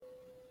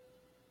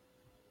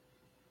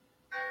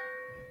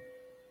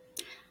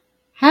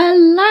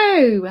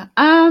Hello.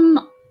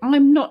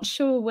 I'm not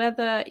sure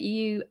whether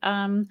you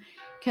can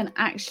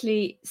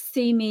actually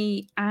see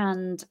me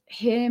and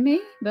hear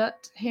me,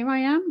 but here I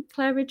am,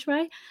 Claire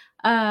Ridgway,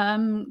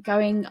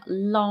 going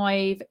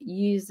live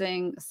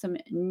using some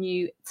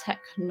new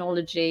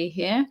technology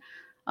here.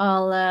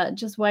 I'll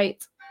just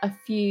wait a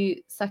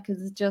few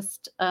seconds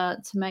just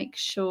to make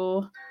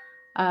sure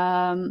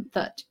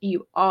that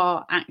you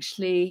are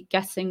actually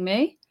getting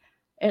me.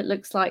 It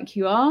looks like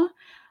you are.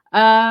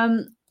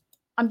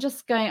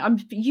 I'm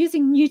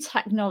using new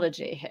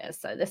technology here,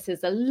 so this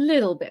is a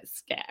little bit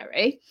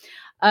scary.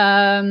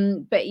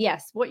 But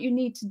yes, what you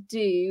need to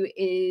do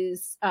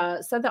is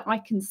so that I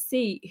can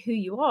see who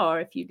you are,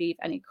 if you leave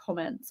any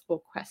comments or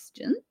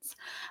questions,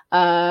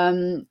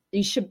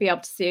 you should be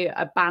able to see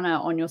a banner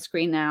on your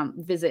screen now.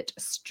 Visit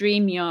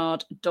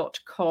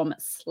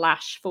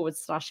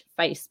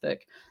streamyard.com//Facebook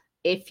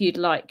if you'd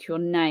like your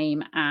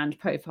name and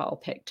profile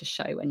pic to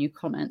show when you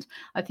comment.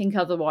 I think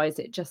otherwise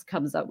it just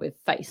comes up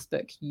with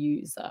Facebook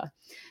user.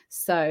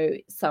 So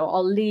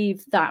I'll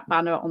leave that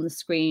banner on the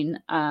screen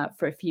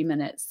for a few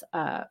minutes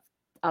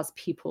as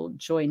people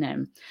join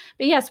in.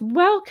 But yes,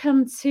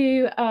 welcome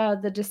to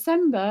the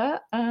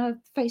December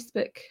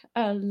Facebook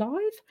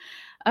Live.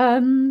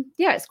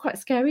 Yeah, it's quite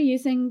scary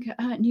using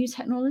new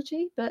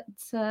technology, but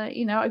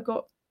I've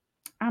got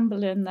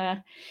Amber in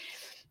there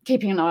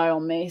keeping an eye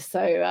on me,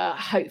 so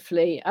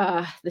hopefully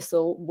this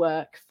will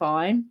work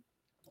fine.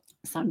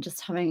 So I'm just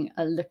having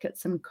a look at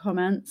some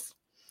comments.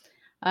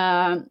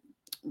 Oh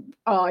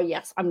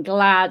yes, I'm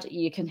glad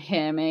you can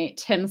hear me.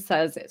 Tim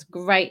says it's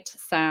great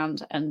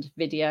sound and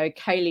video.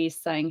 Kaylee's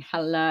saying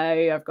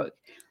hello. I've got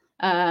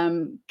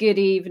good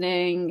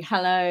evening.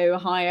 Hello.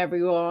 Hi,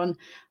 everyone.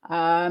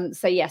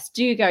 So yes,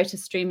 do go to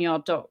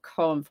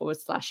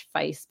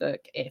streamyard.com/Facebook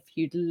if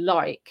you'd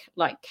like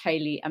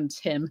Kaylee and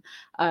Tim,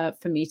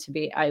 for me to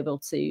be able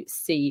to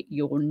see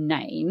your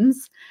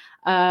names.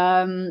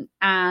 I'm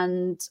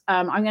going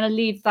to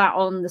leave that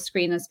on the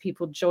screen as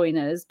people join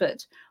us.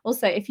 But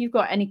also, if you've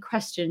got any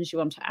questions you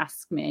want to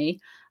ask me,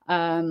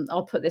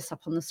 I'll put this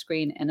up on the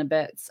screen in a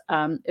bit.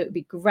 It would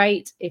be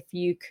great if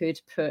you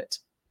could put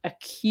a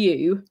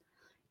Q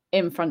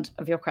in front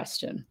of your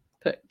question.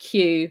 Put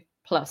Q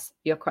plus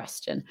your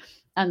question,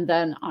 and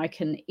then I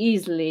can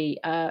easily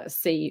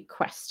see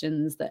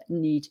questions that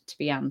need to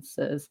be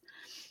answered.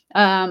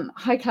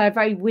 Hi Claire,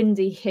 very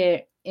windy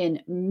here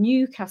in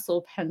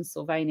Newcastle,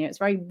 Pennsylvania. It's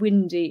very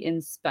windy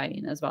in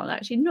Spain as well.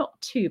 Actually,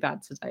 not too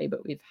bad today,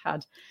 but we've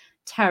had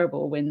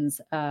terrible winds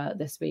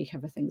this week.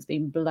 Everything's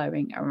been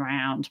blowing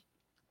around.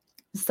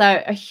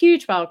 So a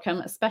huge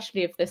welcome,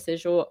 especially if this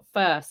is your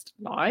first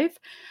live.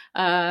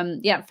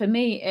 Yeah, for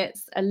me,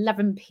 it's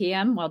 11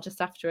 p.m., well, just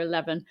after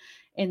 11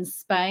 in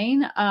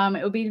Spain.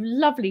 It would be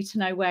lovely to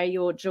know where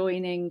you're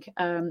joining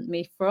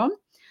me from.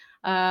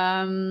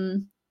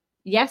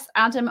 Yes,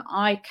 Adam,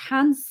 I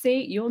can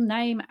see your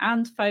name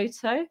and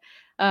photo.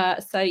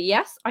 So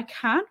yes, I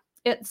can.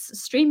 It's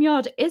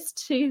StreamYard is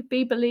to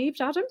be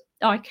believed, Adam.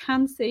 I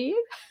can see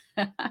you.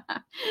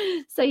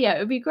 So yeah, it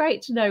would be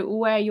great to know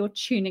where you're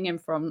tuning in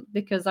from,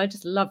 because I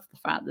just love the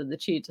fact that the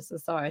Tudor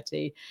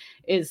Society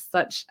is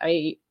such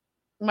an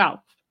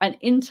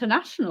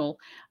international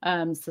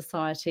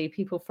society,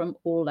 people from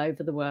all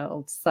over the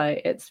world. So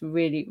it's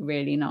really,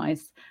 really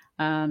nice.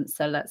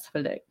 So let's have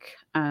a look.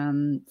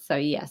 So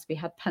yes, we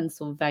had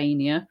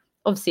Pennsylvania.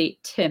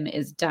 Obviously, Tim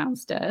is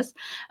downstairs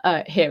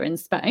here in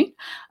Spain,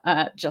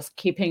 just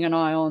keeping an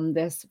eye on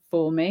this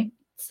for me.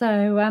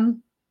 So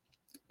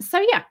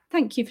yeah,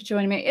 thank you for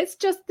joining me. I'm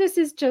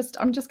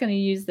just going to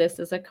use this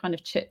as a kind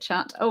of chit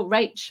chat. Oh,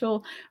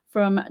 Rachel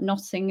from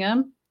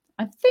Nottingham.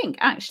 I think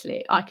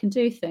actually I can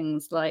do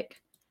things like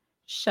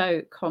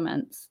show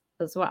comments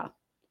as well.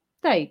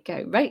 There you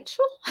go,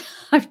 Rachel.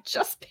 I've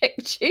just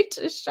picked you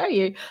to show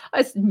you.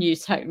 It's new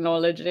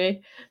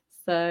technology.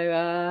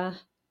 So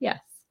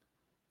yes.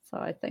 So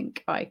I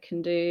think I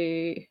can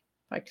do, if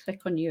I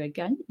click on you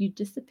again, you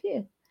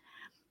disappear.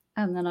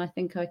 And then I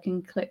think I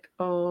can click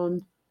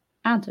on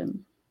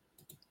Adam.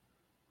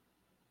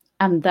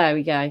 And there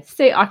we go.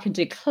 See, I can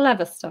do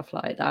clever stuff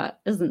like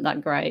that. Isn't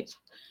that great?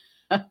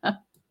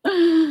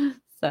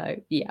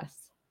 So,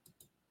 yes.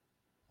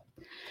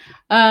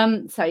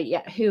 So,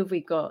 yeah, who have we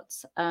got?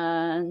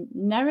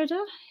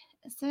 Nerida,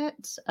 is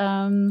it?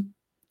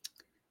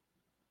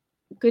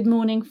 Good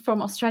morning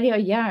from Australia.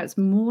 Yeah, it's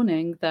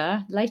morning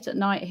there. Late at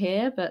night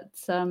here, but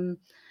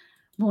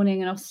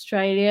morning in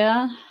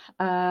Australia.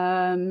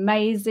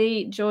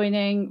 Maisie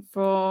joining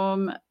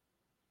from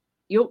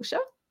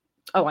Yorkshire.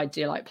 Oh, I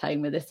do like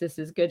playing with this. This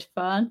is good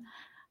fun.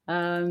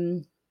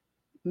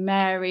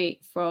 Mary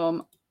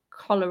from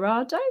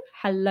Colorado.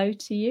 Hello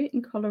to you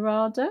in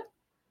Colorado.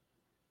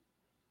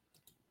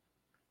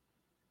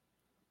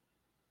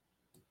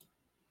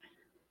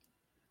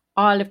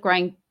 Isle of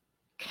Grain,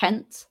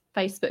 Kent,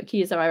 Facebook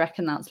user. I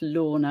reckon that's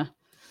Lorna.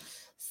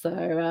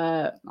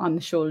 So I'm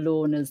sure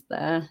Lorna's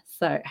there.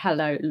 So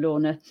hello,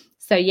 Lorna.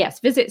 So yes,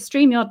 visit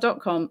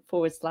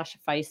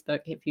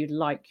streamyard.com/Facebook if you'd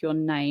like your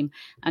name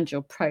and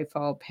your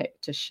profile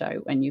pic to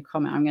show when you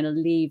comment. I'm going to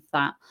leave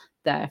that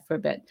there for a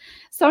bit.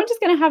 So I'm just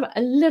going to have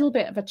a little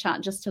bit of a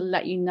chat just to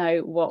let you know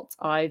what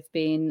I've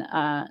been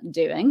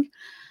doing.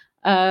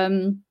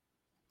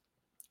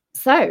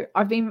 So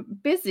I've been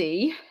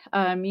busy.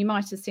 You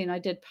might have seen I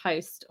did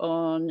post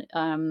on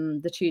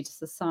the Tudor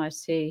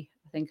Society,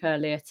 I think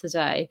earlier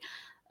today.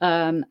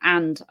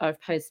 And I've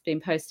been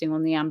posting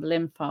on the Anne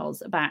Boleyn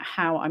Files about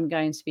how I'm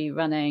going to be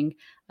running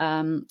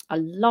a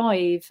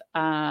live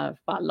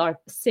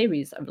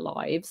series of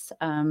lives,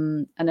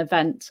 an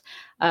event,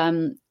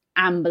 Anne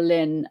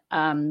Boleyn,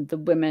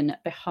 the women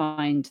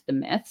behind the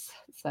myths.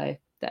 So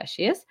there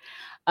she is.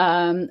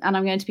 And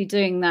I'm going to be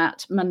doing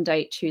that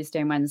Monday,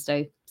 Tuesday, and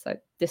Wednesday. So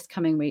this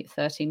coming week,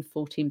 13th,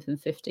 14th, and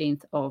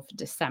 15th of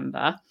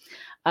December.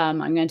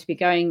 I'm going to be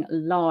going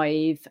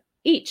live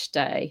each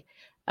day.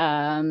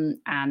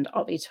 And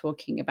I'll be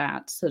talking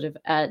about sort of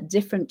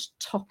different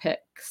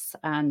topics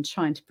and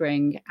trying to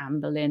bring Anne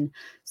Boleyn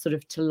sort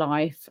of to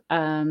life.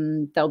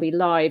 There'll be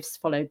lives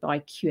followed by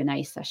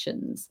Q&A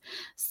sessions.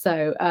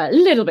 So a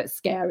little bit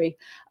scary.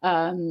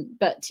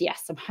 But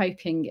yes, I'm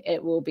hoping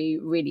it will be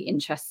really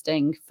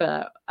interesting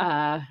for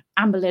Anne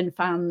Boleyn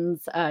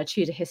fans,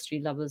 Tudor history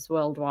lovers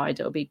worldwide.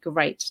 It'll be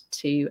great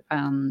to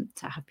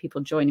have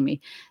people joining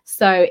me.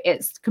 So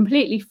it's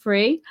completely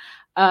free.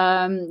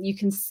 You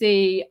can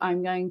see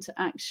I'm going to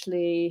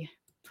actually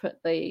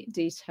put the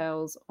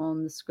details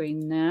on the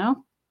screen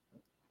now.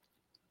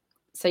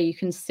 So you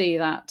can see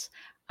that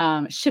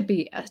should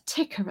be a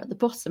ticker at the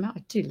bottom.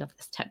 I do love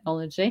this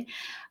technology.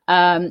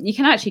 You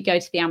can actually go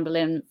to the Anne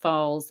Boleyn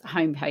Files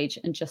homepage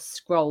and just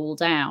scroll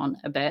down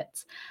a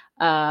bit.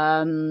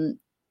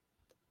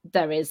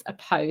 There is a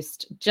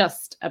post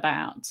just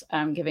about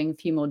giving a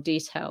few more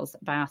details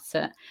about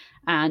it.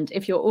 And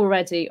if you're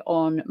already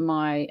on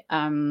my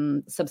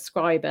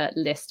subscriber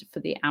list for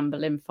the Anne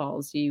Boleyn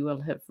Files, you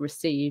will have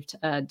received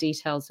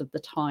details of the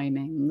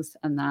timings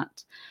and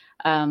that.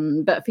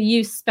 But for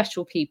you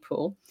special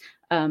people,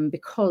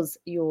 because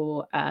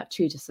you're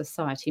Tudor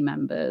Society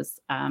members,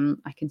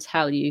 I can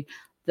tell you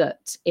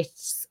that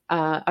it's,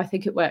 I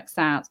think it works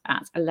out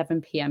at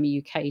 11 p.m.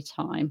 UK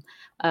time.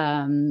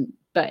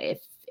 But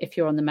if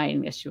you're on the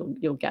mailing list,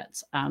 you'll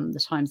get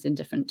the times in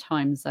different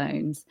time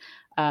zones.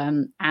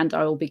 And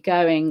I will be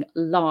going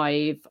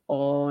live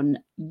on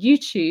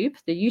YouTube,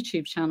 the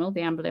YouTube channel,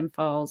 the Anne Boleyn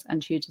Files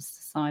and Tudor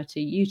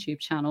Society YouTube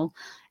channel,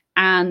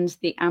 and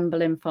the Anne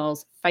Boleyn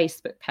Files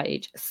Facebook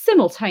page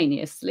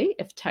simultaneously,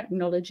 if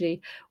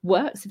technology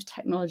works, if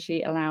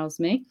technology allows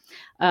me.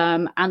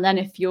 And then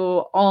if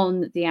you're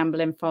on the Anne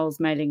Boleyn Files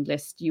mailing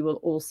list, you will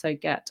also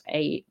get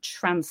a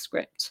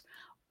transcript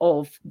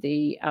of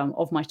the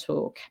of my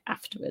talk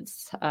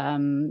afterwards,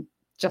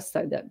 just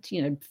so that,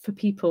 you know, for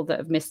people that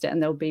have missed it, and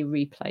there'll be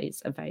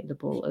replays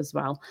available as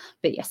well.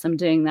 But yes, I'm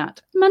doing that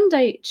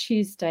Monday,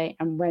 Tuesday,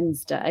 and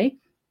Wednesday.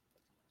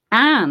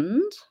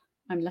 And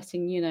I'm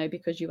letting you know,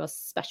 because you are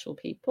special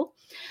people,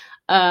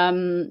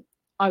 I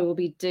will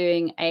be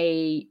doing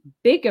a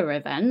bigger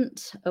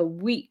event, a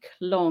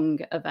week-long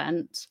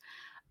event.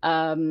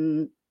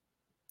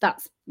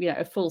 That's, you know,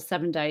 a full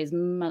 7 days.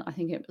 I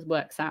think it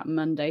works out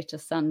Monday to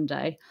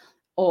Sunday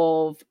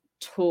of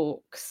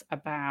talks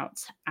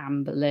about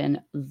Anne Boleyn,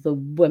 the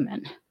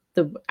woman,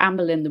 Anne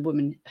Boleyn, the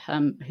woman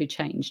who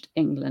changed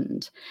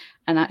England,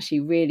 and actually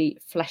really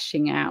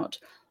fleshing out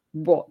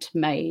what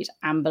made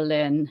Anne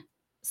Boleyn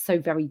so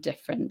very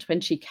different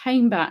when she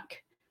came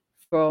back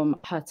from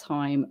her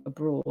time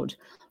abroad.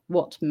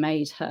 What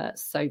made her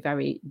so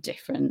very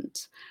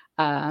different?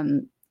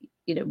 You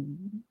know,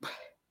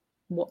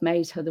 what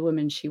made her the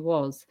woman she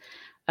was.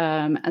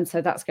 And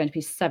so that's going to be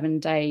 7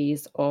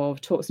 days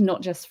of talks,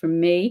 not just from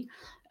me,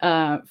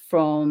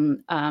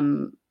 from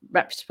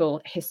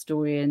reputable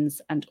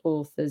historians and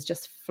authors,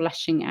 just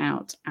fleshing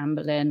out Anne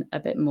Boleyn a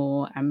bit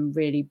more and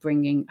really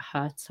bringing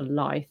her to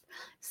life.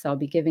 So I'll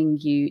be giving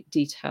you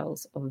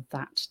details of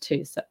that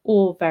too. So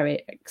all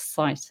very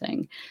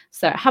exciting.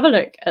 So have a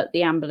look at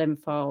the Anne Boleyn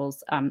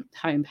Files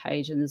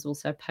homepage, and there's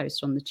also a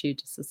post on the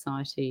Tudor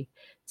Society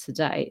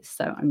today.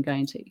 So I'm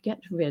going to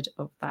get rid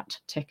of that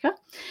ticker.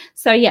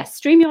 So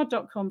yes,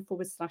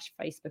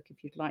 streamyard.com/Facebook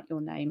if you'd like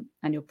your name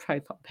and your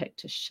profile pic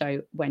to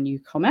show when you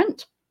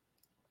comment.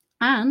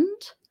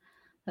 And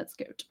let's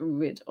get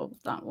rid of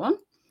that one.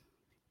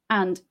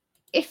 And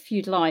if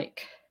you'd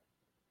like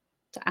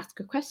to ask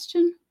a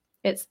question,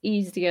 it's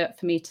easier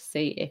for me to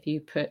see if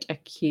you put a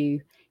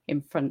Q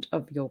in front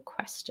of your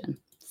question.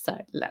 So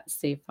let's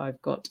see if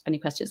I've got any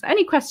questions.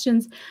 Any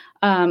questions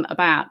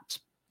about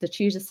the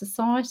Tudor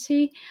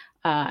Society?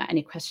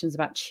 Any questions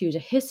about Tudor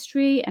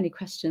history? Any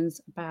questions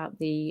about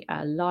the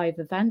live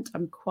event?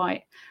 I'm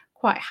quite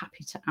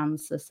happy to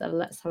answer. So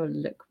let's have a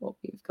look what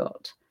we've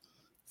got.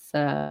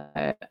 So,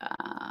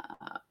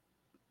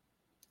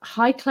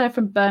 hi, Claire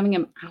from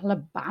Birmingham,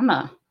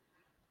 Alabama.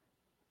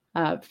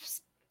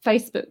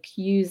 Facebook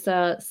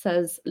user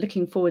says,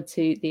 looking forward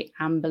to the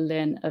Anne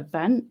Boleyn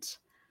event.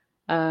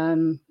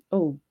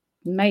 Oh,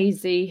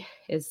 Maisie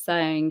is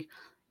saying,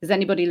 is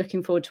anybody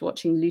looking forward to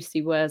watching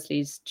Lucy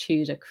Worsley's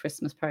Tudor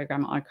Christmas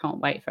programme? I can't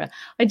wait for it.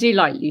 I do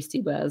like Lucy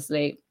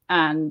Worsley.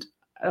 And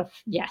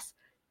yes,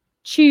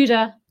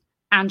 Tudor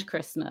and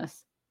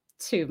Christmas,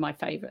 two of my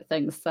favourite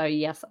things. So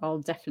yes, I'll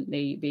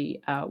definitely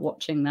be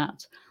watching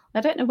that.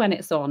 I don't know when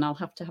it's on. I'll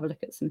have to have a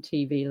look at some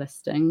TV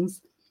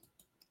listings.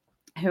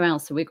 Who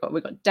else have we got?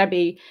 We've got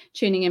Debbie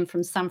tuning in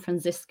from San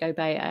Francisco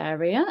Bay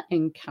Area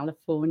in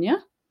California.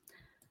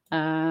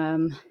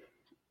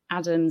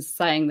 Adam's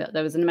saying that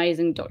there was an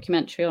amazing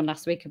documentary on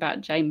last week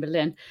about Jane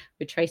Boleyn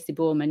with Tracy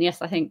Borman.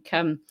 Yes, I think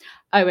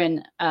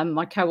Owen,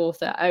 my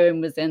co-author, Owen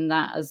was in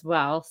that as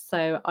well.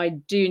 So I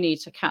do need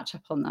to catch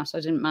up on that. I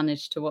didn't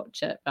manage to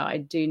watch it, but I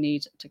do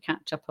need to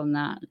catch up on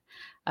that.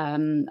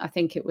 I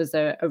think it was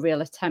a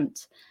real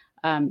attempt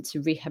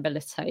to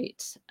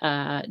rehabilitate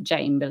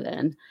Jane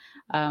Boleyn,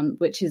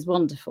 which is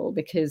wonderful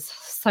because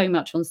so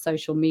much on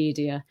social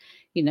media,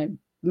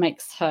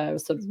 makes her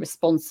sort of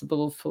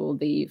responsible for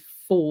the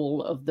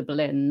fall of the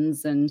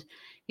Boleyns, and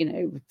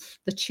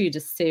the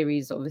Tudor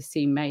series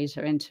obviously made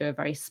her into a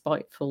very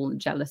spiteful and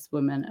jealous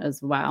woman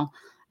as well.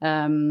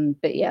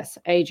 But yes,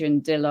 Adrian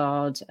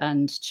Dillard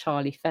and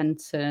Charlie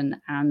Fenton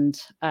and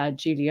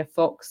Julia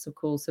Fox, of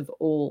course, have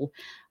all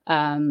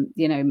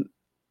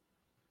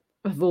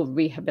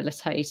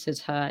rehabilitated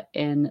her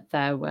in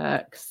their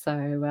work.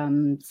 So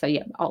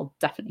yeah, I'll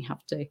definitely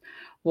have to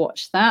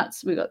watch that.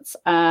 We've got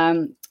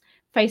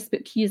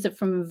Facebook user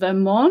from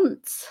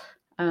Vermont.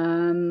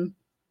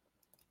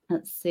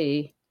 Let's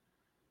see.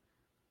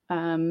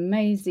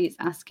 Maisie's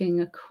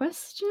asking a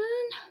question.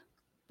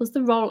 Was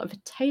the role of a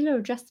tailor or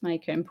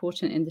dressmaker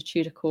important in the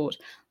Tudor court,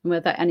 and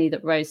were there any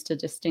that rose to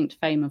distinct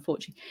fame and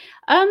fortune?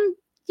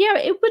 Yeah,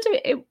 it would.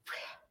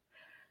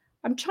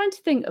 I'm trying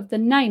to think of the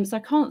names. I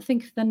can't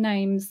think of the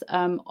names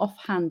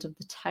offhand of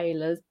the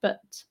tailors,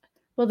 but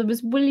there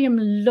was William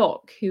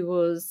Locke, who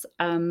was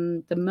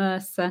the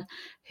mercer,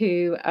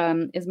 who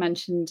is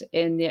mentioned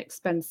in the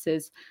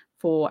expenses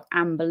for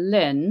Anne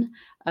Boleyn.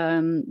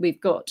 We've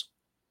got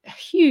a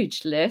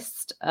huge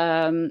list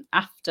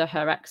after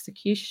her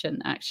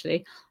execution,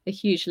 actually, a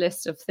huge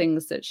list of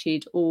things that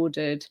she'd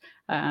ordered,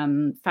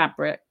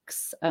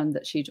 fabrics,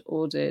 that she'd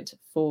ordered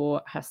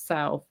for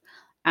herself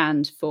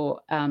and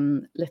for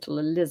little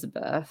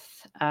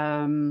Elizabeth.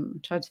 I'm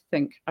trying to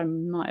think. I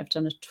might have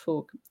done a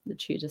talk at the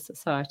Tudor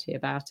Society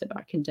about it, but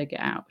I can dig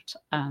it out,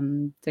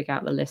 dig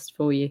out the list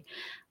for you,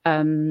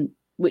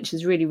 which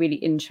is really, really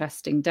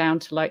interesting, down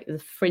to like the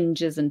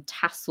fringes and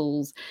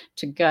tassels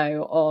to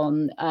go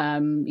on,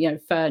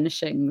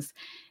 furnishings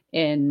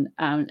in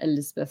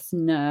Elizabeth's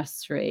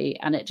nursery.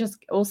 And it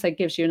just also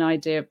gives you an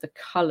idea of the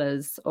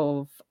colours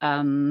of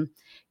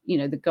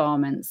the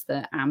garments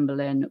that Anne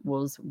Boleyn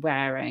was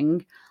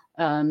wearing.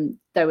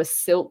 There were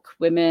silk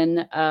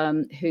women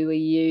who were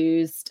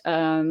used.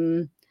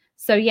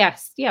 So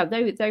yes, yeah,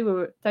 they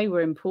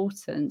were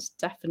important,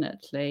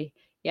 definitely.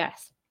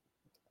 Yes.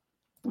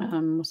 What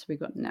have we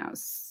got now?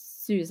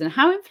 Susan,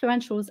 how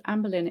influential was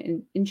Anne Boleyn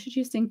in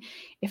introducing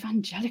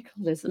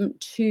evangelicalism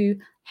to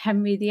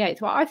Henry VIII?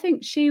 Well, I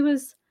think she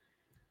was.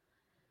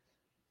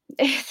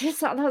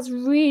 That's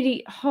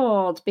really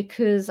hard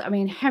because, I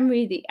mean,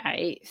 Henry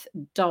VIII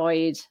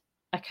died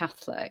a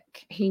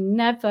Catholic. He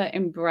never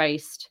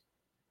embraced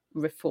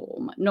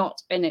reform,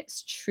 not in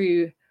its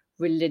true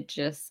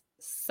religious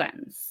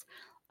sense.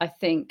 I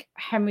think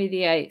Henry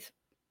VIII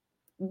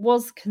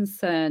was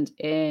concerned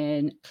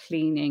in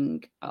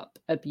cleaning up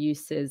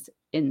abuses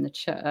in the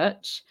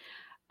church,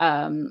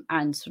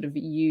 and sort of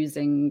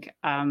using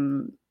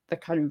the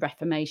kind of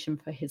Reformation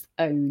for his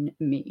own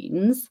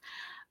means.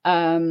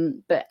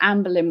 But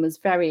Anne Boleyn was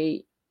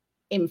very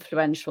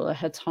influential at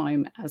her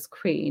time as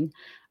queen.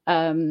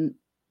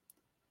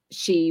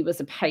 She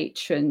was a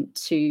patron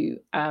to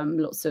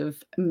lots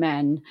of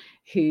men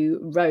who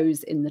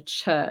rose in the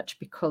church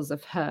because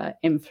of her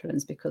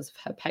influence, because of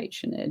her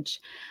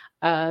patronage.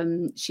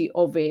 She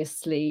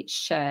obviously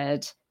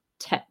shared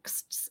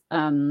texts,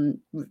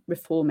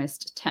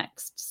 reformist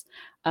texts,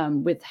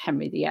 with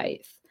Henry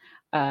VIII.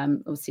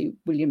 Obviously,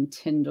 William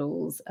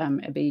Tyndale's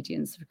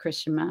Obedience of a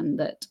Christian Man,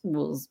 that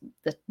was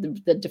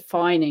the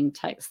defining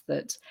text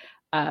that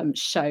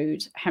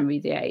showed Henry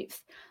VIII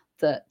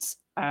that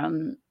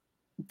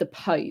the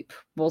Pope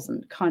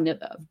wasn't kind of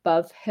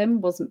above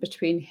him, wasn't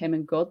between him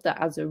and God,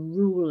 that as a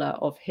ruler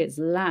of his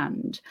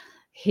land,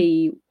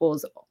 he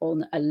was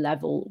on a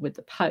level with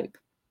the Pope.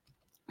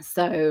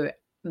 So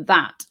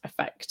that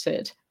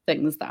affected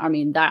things.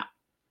 That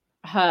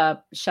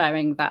her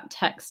sharing that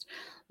text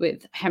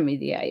with Henry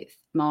VIII,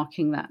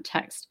 marking that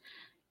text,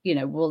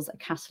 was a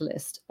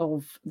catalyst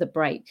of the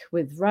break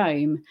with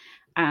Rome.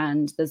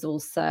 And there's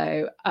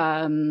also,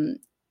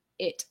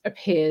 it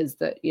appears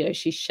that,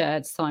 she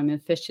shared Simon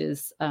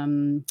Fisher's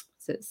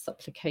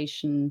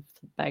supplication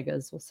for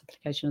beggars, or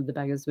supplication of the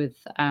beggars, with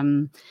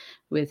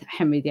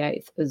Henry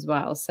VIII as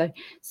well. So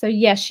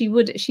yeah,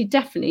 she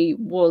definitely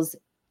was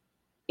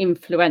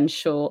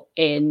influential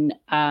in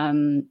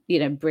helping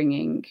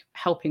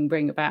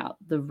bring about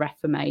the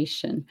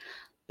Reformation.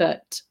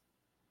 But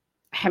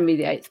Henry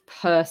VIII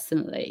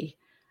personally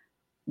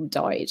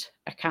died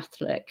a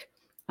Catholic,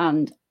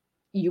 and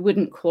you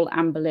wouldn't call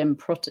Anne Boleyn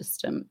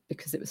Protestant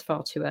because it was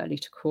far too early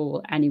to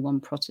call anyone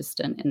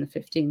Protestant in the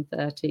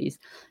 1530s.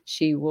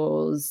 She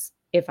was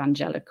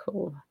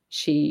evangelical.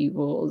 She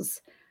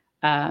was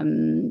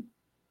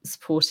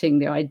supporting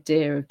the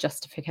idea of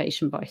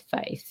justification by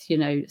faith,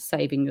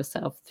 saving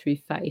yourself through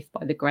faith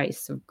by the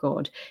grace of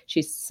God.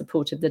 She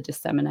supported the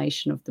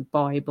dissemination of the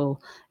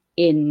Bible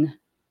in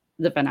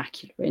the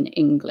vernacular, in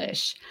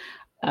English.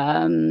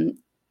 So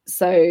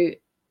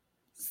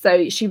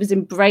she was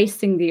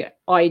embracing the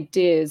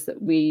ideas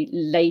that we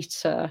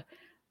later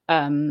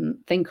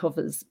think of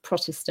as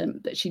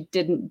Protestant, but she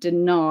didn't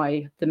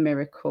deny the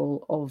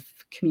miracle of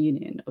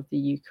communion, of the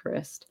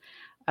Eucharist.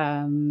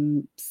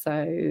 So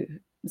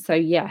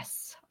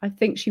yes, I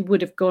think she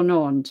would have gone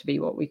on to be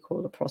what we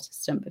call a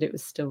Protestant, but it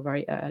was still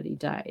very early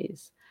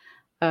days.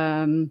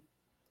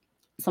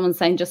 Someone's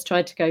saying just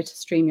tried to go to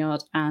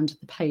StreamYard and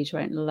the page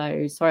won't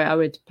load.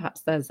 Sorry,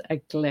 perhaps there's a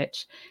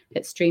glitch.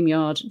 It's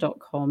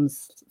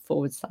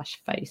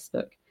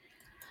streamyard.com/Facebook.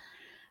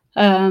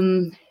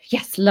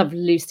 Yes, love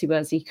Lucy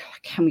Worsley.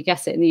 Can we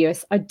guess it in the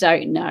US? I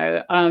don't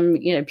know.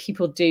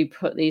 People do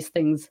put these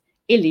things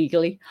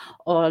illegally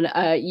on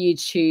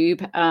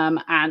YouTube,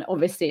 and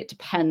obviously it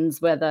depends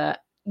whether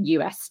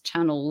US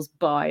channels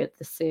buy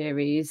the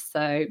series.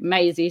 So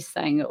Maisie's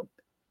saying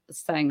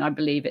I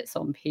believe it's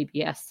on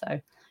PBS. So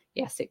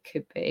yes, it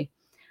could be.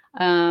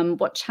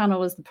 What channel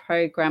was the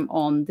program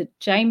on? The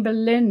Jane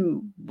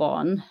Boleyn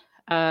one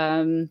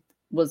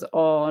was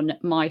on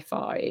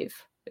My5,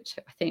 which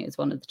I think is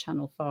one of the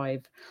Channel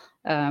 5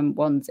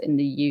 ones in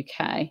the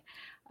UK.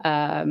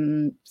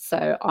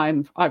 So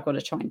I've got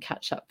to try and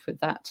catch up with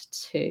that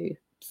too.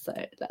 So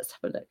let's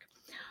have a look.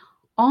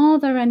 Are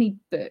there any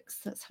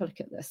books? Let's have a look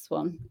at this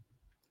one.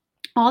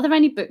 Are there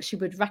any books you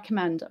would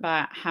recommend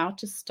about how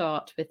to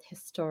start with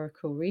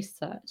historical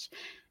research?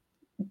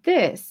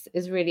 This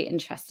is really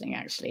interesting,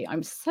 actually.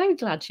 I'm so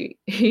glad you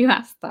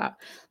asked that,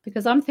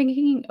 because I'm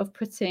thinking of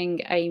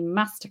putting a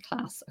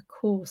masterclass, a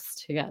course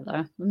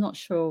together. I'm not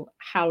sure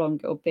how long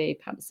it'll be,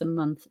 perhaps a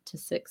month to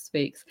 6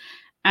 weeks,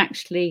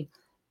 actually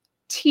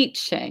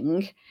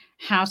teaching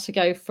how to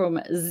go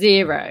from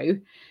zero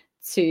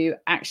to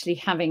actually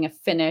having a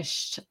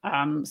finished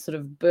sort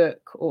of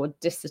book or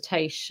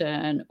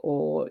dissertation,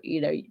 or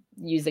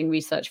using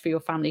research for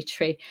your family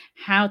tree,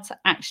 how to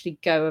actually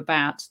go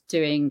about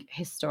doing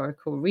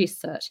historical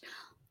research.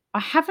 I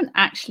haven't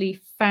actually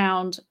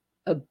found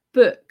a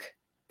book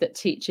that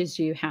teaches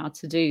you how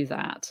to do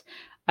that,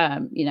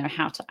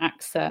 how to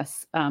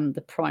access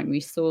the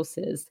primary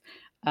sources,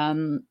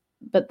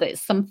 but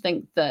it's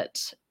something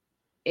that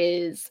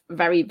is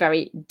very,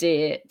 very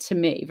dear to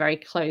me, very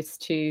close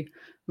to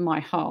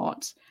my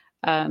heart,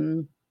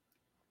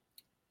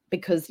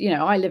 because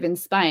I live in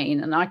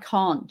Spain and I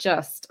can't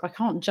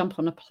jump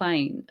on a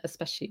plane,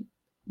 especially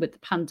with the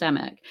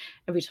pandemic,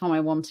 every time I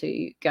want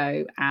to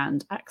go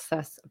and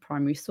access a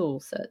primary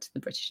source at the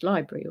British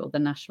Library or the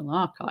National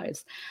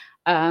Archives.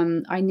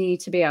 I need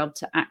to be able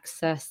to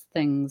access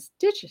things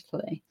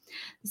digitally.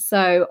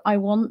 So I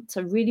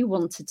really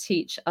want to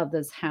teach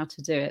others how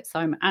to do it. So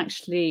I'm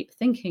actually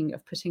thinking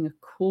of putting a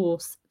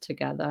course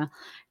together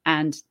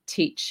and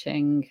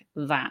teaching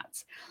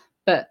that.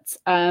 But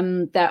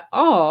there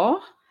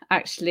are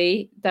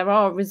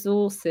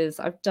resources.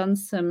 I've done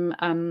some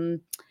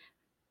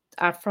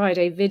our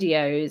Friday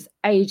videos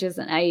ages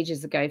and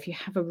ages ago. If you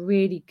have a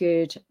really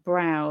good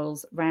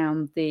browse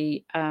around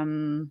the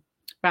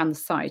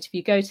site, if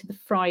you go to the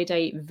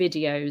Friday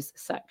videos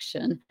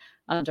section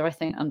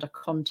under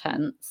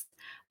contents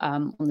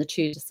on the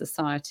Tudor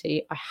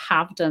Society, I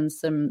have done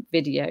some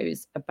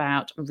videos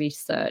about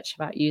research,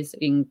 about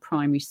using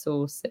primary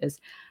sources,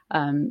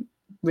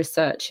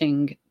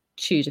 researching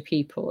Tudor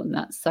people, and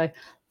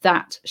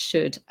that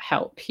should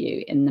help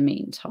you in the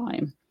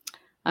meantime.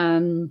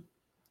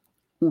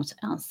 What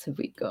else have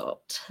we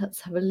got?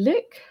 Let's have a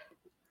look.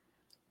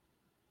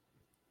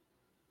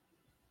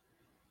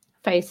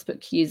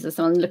 Facebook users.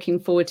 I'm looking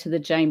forward to the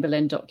Jane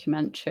Boleyn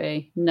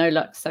documentary. No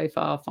luck so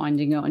far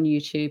finding it on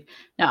YouTube.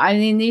 Now, I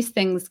mean, these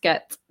things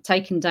get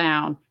taken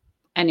down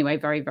anyway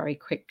very, very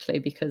quickly,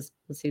 because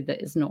obviously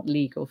that is not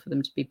legal for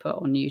them to be put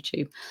on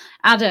YouTube.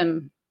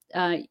 Adam,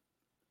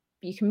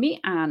 you can meet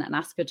Anne and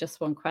ask her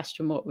just one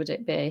question. What would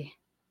it be?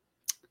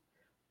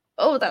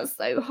 Oh, that's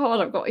so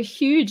hard. I've got a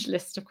huge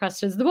list of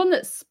questions. The one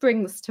that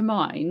springs to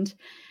mind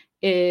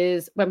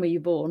is, when were you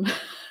born?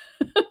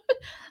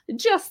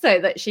 Just so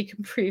that she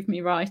can prove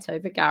me right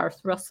over Gareth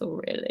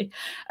Russell, really.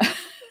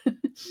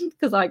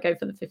 Because I go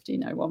for the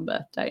 1501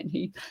 birthday and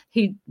he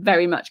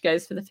very much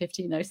goes for the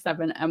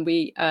 1507, and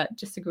we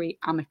disagree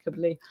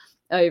amicably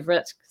over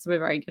it because we're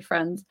very good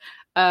friends.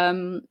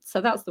 So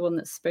that's the one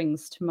that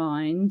springs to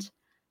mind.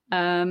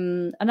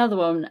 Another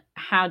one,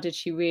 how did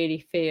she really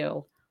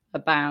feel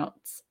about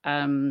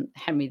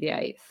Henry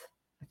VIII?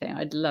 I think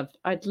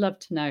I'd love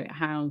to know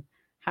how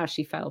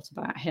she felt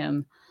about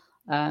him,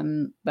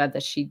 whether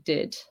she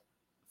did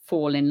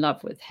fall in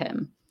love with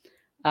him.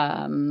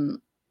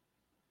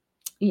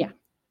 Yeah,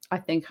 I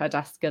think I'd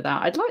ask her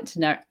that. I'd like to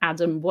know,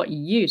 Adam, what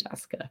you'd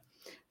ask her.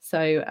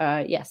 So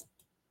yes,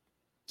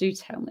 do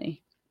tell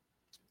me.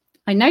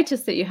 I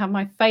noticed that you have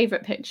my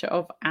favourite picture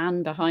of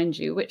Anne behind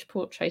you. Which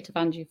portrait of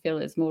Anne do you feel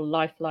is more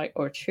lifelike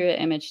or a truer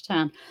image to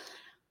Anne?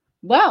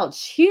 Well,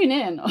 tune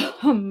in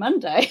on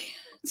Monday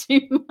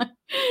to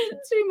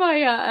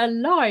my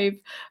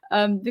live,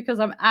 because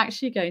I'm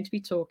actually going to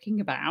be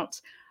talking about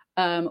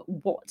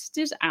what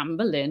did Anne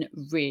Boleyn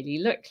really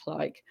look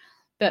like.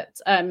 But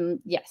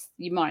yes,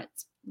 you might.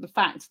 The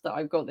fact that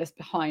I've got this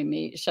behind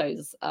me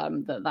shows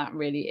that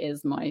really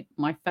is my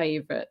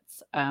favourite.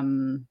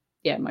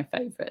 My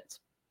favourite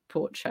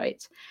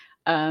portrait.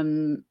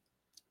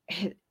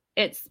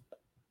 It's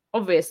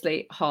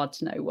obviously hard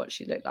to know what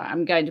she looked like.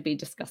 I'm going to be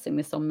discussing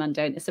this on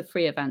Monday, and it's a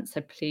free event,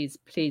 so please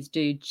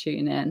do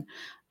tune in.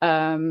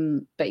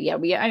 But yeah,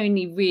 we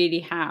only really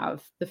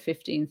have the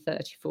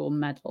 1534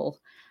 medal,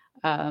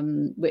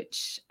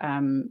 which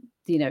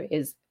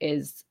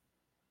is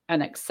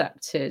an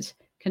accepted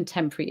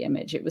contemporary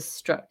image. It was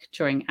struck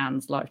during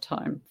Anne's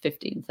lifetime,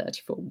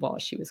 1534, while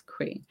she was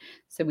queen.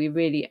 So we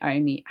really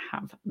only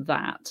have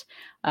that.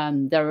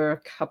 There are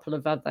a couple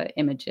of other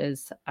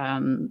images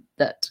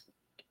that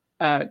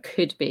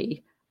could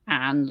be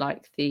Anne,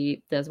 like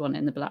there's one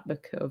in the Black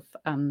Book of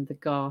the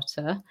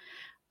Garter.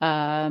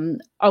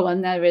 And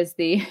there is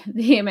the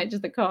image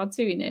of the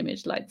cartoon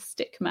image, like the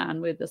stick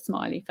man with the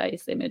smiley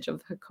face image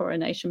of her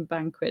coronation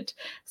banquet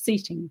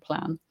seating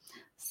plan.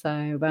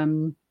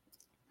 So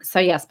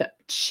yes, but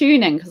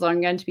tune in, because I'm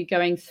going to be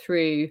going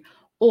through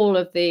all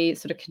of the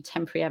sort of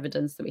contemporary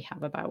evidence that we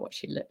have about what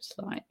she looked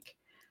like.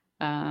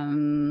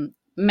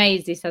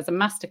 Maisie says a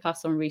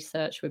masterclass on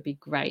research would be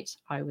great.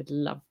 I would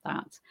love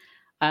that.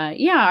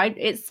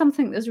 It's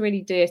something that's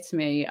really dear to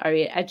me.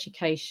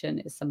 Education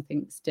is something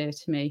that's dear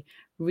to me.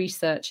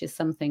 Research is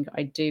something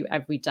I do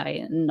every day,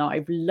 and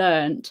I've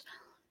learned,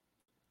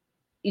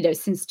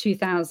 since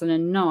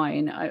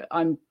 2009,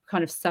 I'm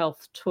kind of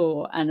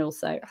self-taught and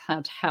also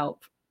had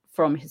help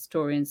from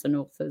historians and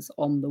authors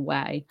on the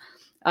way.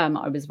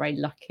 I was very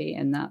lucky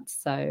in that.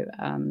 So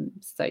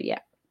yeah.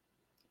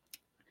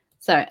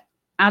 So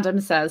Adam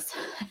says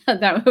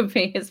that would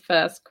be his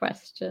first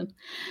question.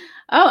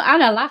 Oh,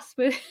 Anna, last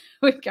with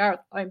Gareth,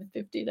 I'm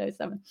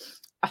 1507.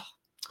 Oh, I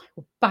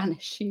will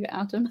banish you,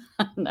 Adam.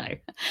 No.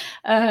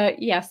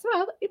 Yes,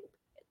 well,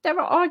 there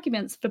are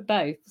arguments for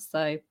both.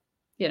 So,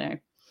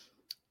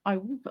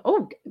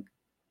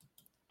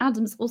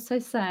 Adam's also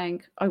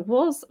saying, I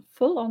was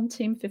full on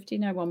Team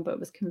 1501, but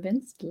was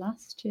convinced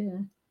last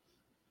year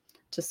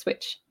to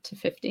switch to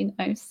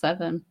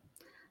 1507.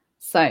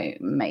 So,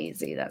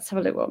 Maisie, let's have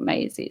a look what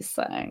Maisie's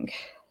saying.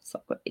 So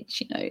I've got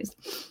itchy nose.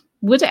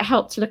 Would it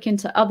help to look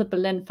into other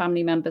Boleyn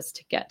family members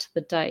to get to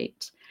the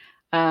date?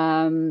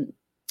 No,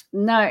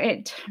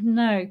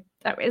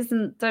 that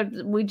isn't.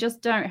 We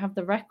just don't have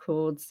the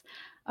records.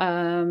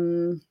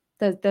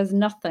 There's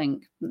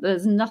nothing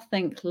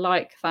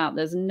like that.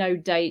 There's no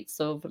dates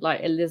of like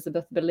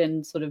Elizabeth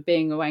Boleyn sort of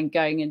being away and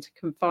going into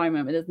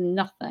confinement. There's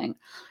nothing,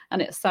 and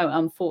it's so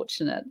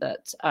unfortunate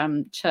that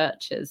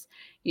churches,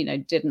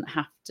 didn't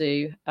have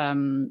to.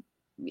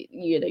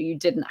 You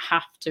didn't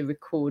have to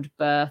record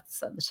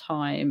births at the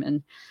time,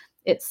 and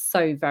it's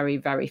so very,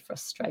 very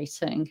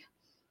frustrating.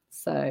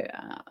 So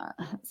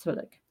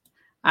look,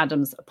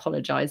 Adam's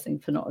apologizing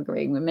for not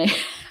agreeing with me.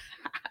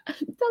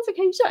 That's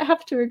okay, you don't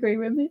have to agree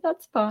with me,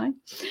 that's fine.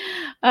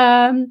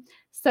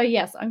 So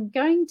yes, I'm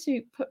going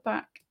to put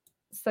back,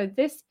 so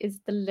this is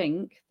the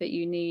link that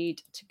you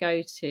need to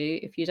go to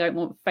if you don't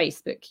want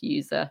Facebook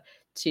user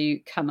to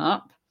come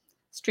up.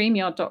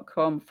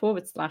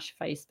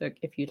 StreamYard.com/Facebook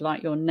if you'd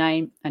like your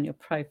name and your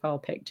profile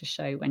pic to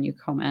show when you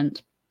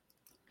comment.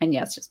 And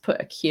yes, just put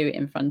a Q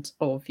in front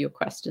of your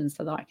questions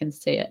so that I can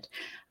see it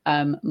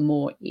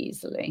more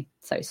easily.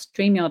 So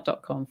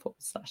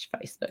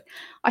StreamYard.com/Facebook.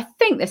 I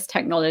think this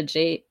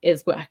technology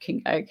is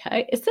working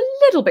okay. It's a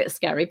little bit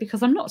scary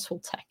because I'm not at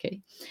all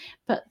techie,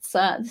 but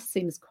this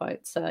seems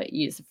quite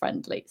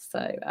user-friendly.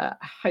 So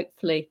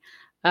hopefully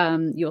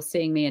you're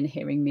seeing me and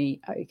hearing me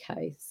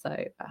okay. So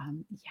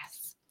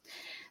yes.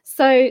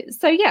 So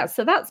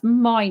that's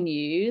my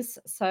news.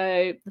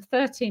 So the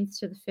 13th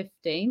to the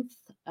 15th,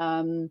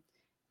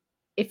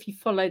 if you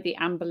follow the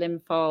Anne Boleyn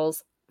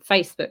Files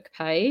Facebook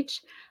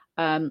page,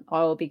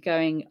 I'll be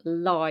going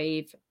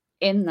live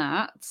in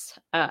that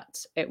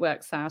it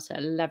works out at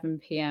 11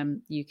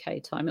 p.m.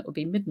 UK time. It will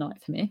be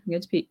midnight for me. I'm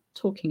going to be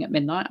talking at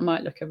midnight. I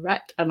might look a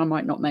wreck and I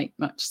might not make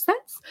much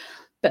sense,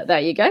 but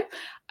there you go.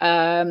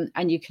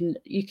 And you can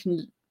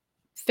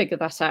figure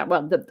that out.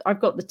 Well, I've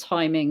got the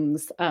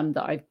timings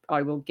that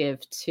I will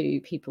give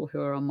to people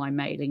who are on my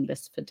mailing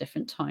list for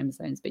different time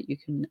zones, but you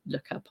can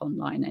look up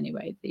online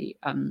anyway the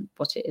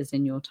what it is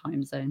in your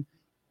time zone.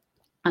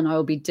 And I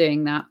will be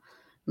doing that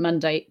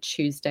Monday,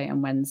 Tuesday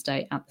and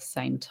Wednesday at the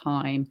same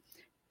time.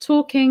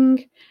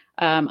 Talking,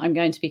 I'm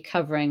going to be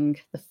covering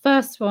the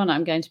first one.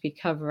 I'm going to be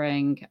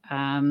covering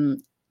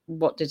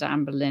what did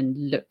Anne Boleyn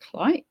look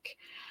like.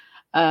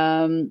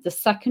 The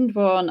second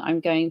one,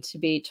 I'm going to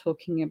be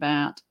talking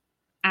about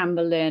Anne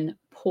Boleyn,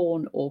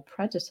 porn or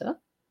predator.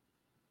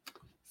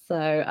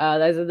 So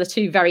those are the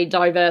two very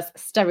diverse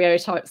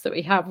stereotypes that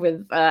we have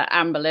with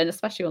Anne Boleyn,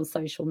 especially on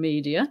social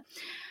media.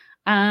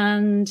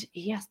 And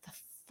yes, the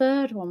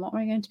third one, what am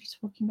I going to be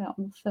talking about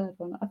on the third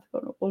one? I've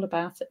forgotten all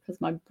about it because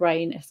my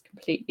brain has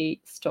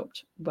completely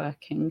stopped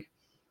working.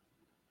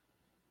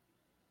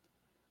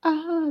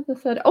 The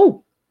third,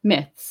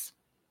 myths.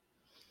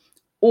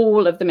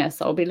 All of the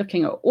myths. I'll be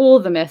looking at all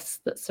the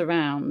myths that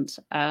surround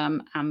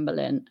Anne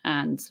Boleyn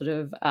and sort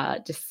of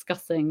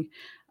discussing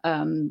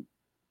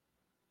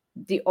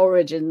the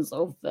origins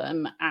of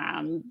them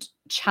and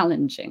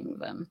challenging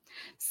them.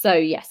 So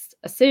yes,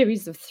 a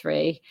series of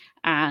 3,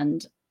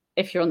 and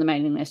if you're on the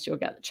mailing list, you'll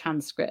get the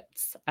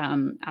transcripts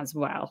as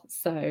well.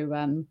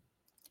 So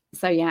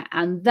yeah,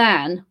 and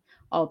then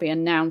I'll be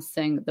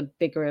announcing the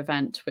bigger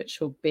event, which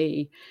will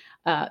be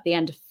the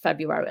end of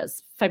February,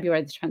 as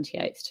February the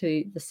 28th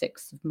to the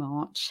 6th of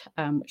March,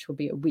 which will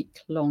be a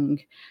week-long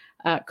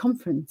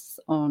conference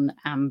on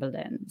Anne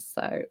Boleyn.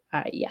 So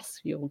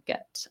yes, you'll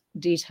get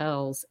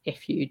details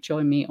if you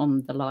join me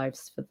on the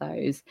lives for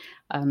those.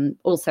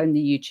 Also in the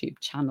YouTube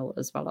channel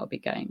as well, I'll be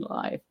going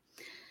live.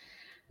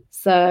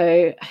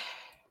 So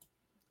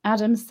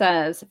Adam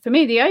says, for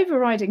me, the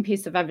overriding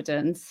piece of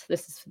evidence,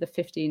 this is for the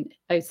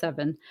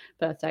 1507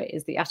 birthday,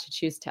 is the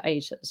attitudes to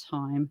age at the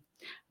time.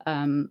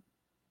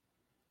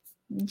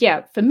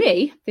 Yeah, for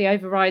me, the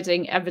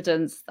overriding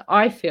evidence that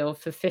I feel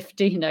for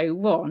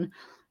 1501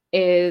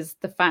 is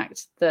the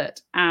fact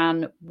that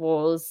Anne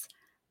was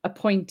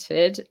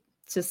appointed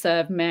to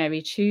serve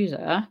Mary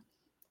Tudor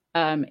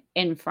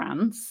in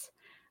France,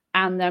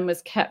 and then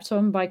was kept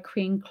on by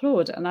Queen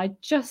Claude. And I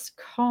just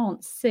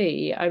can't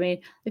see. I mean,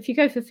 if you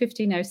go for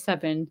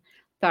 1507,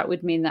 that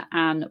would mean that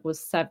Anne was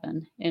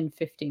 7 in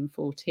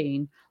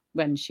 1514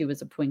 when she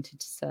was appointed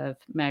to serve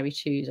Mary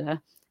Tudor,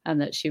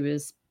 and that she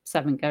was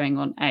 7 going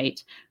on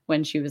 8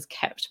 when she was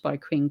kept by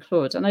Queen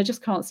Claude. And I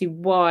just can't see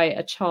why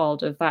a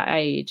child of that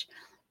age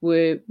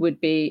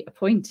would be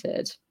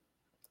appointed.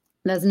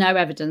 There's no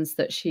evidence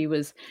that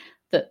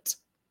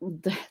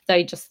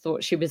they just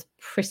thought she was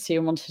pretty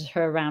and wanted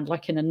her around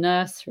like in a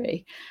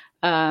nursery.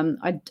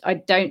 I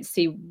don't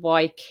see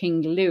why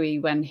King Louis,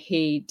 when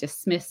he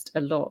dismissed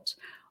a lot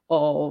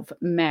of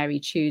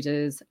Mary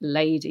Tudor's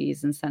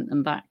ladies and sent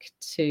them back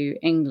to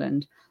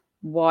England,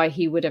 why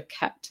he would have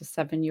kept a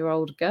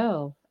 7-year-old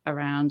girl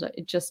around.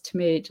 To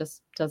me, it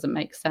just doesn't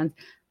make sense.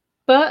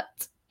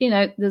 But,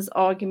 there's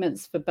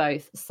arguments for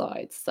both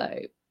sides.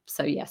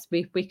 So yes,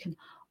 we can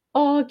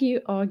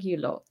argue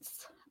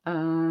lots.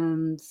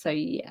 So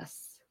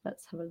yes,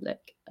 let's have a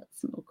look at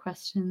some more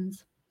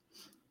questions.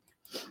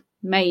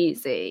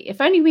 Maisie,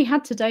 if only we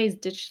had today's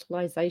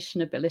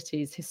digitalization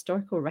abilities,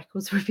 historical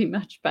records would be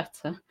much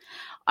better.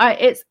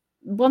 It's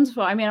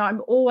wonderful. I mean,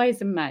 I'm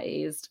always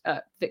amazed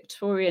at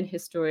Victorian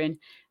historian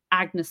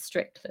Agnes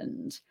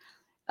Strickland.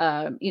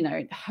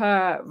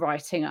 Her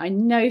writing, I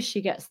know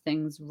she gets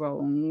things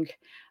wrong,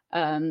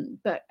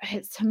 but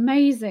it's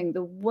amazing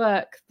the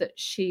work that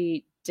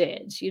she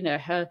did.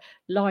 Her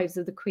Lives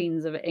of the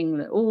Queens of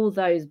England, all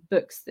those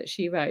books that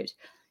she wrote,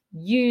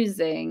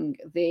 using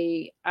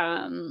the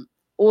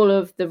all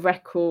of the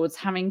records,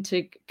 having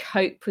to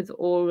cope with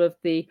all of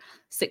the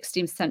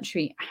 16th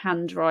century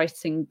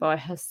handwriting by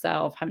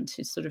herself, having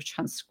to sort of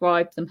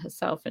transcribe them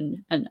herself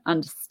and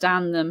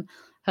understand them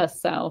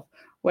herself.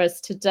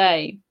 Whereas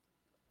today,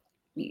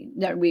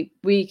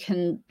 we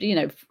can,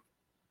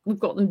 we've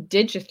got them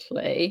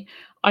digitally.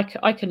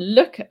 I can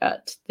look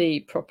at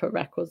the proper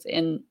records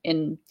in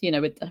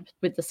with the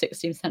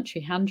 16th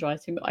century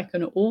handwriting, but I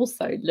can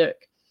also look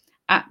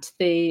at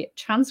the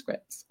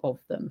transcripts of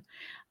them,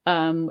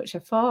 which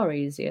are far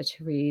easier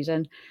to read,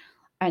 and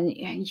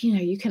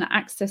you can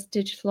access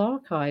digital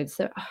archives.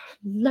 So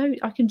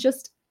I can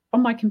just,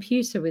 on my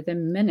computer,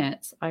 within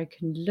minutes, I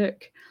can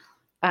look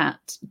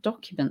at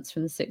documents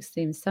from the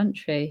 16th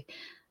century.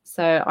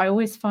 So I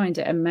always find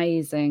it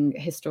amazing,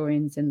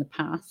 historians in the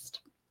past.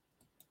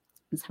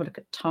 Let's have a look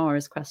at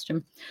Tara's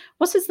question.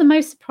 What is the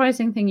most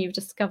surprising thing you've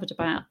discovered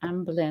about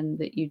Anne Boleyn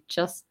that you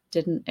just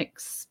didn't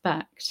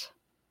expect?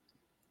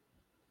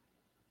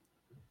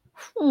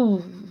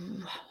 What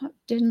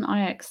didn't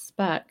I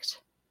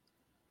expect?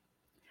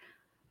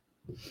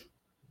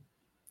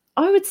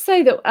 I would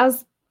say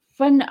that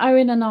when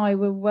Owen and I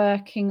were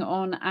working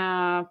on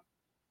our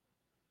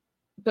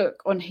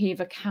book on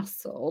Hever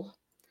Castle,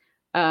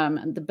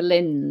 and the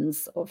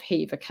Boleyns of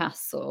Hever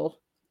Castle,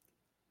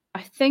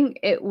 I think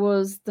it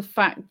was the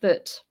fact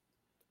that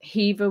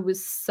Hever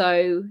was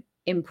so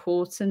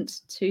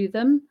important to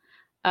them.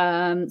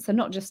 So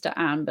not just to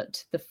Anne, but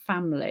to the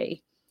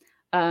family.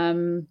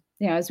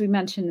 As we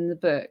mentioned in the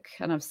book,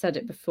 and I've said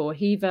it before,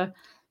 Hever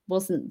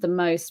wasn't the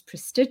most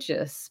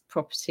prestigious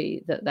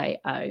property that they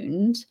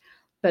owned,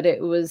 but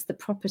it was the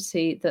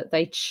property that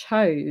they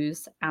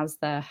chose as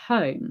their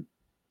home.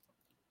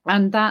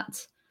 And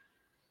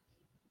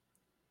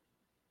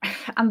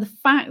the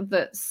fact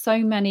that so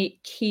many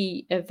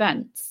key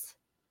events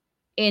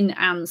in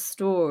Anne's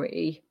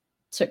story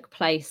took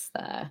place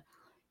there.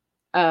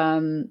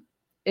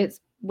 It's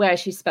where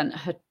she spent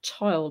her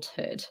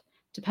childhood.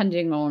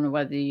 depending on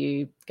whether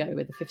you go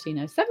with the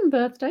 1507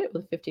 birth date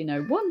or the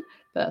 1501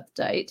 birth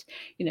date,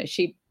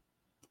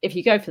 if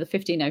you go for the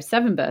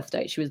 1507 birth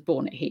date, she was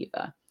born at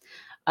Hever.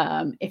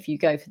 If you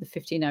go for the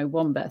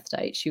 1501 birth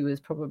date, she was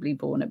probably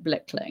born at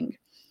Blickling.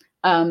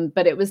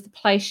 But it was the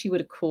place she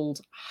would have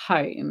called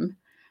home.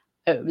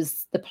 It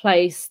was the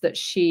place that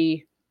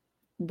she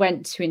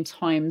went to in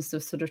times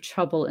of sort of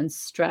trouble and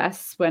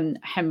stress when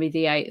Henry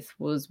VIII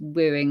was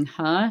wooing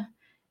her.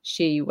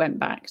 She went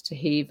back to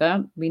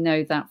Hever. We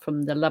know that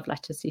from the love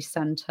letters he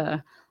sent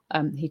her.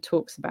 He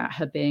talks about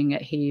her being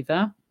at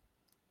Hever.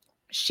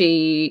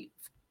 She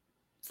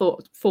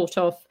fought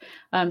off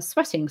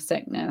sweating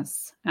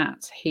sickness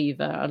at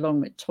Hever,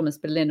 along with Thomas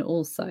Boleyn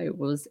also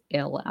was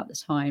ill at the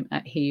time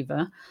at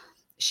Hever.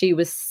 She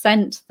was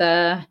sent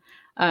there.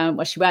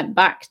 She went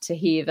back to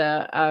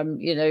Hever,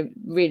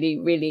 really,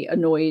 really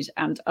annoyed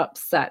and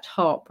upset,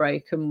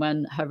 heartbroken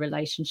when her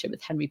relationship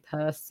with Henry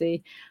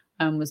Percy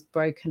was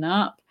broken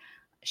up.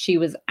 She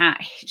was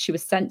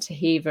sent to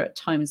Hever at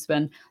times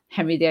when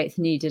Henry VIII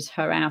needed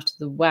her out of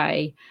the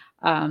way,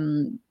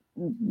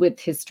 with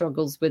his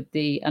struggles with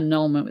the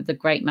annulment, with the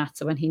Great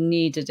Matter, when he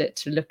needed it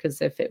to look as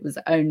if it was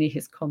only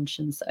his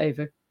conscience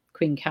over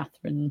Queen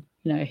Catherine,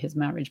 his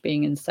marriage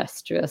being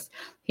incestuous.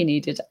 He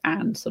needed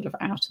Anne sort of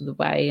out of the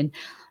way.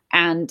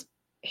 And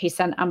he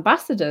sent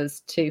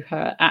ambassadors to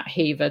her at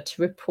Hever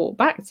to report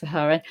back to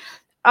her. And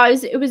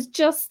it was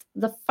just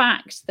the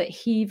fact that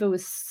Hever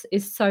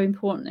is so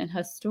important in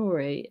her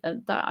story.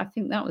 That I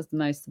think that was the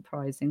most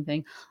surprising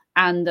thing.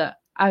 And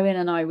Owen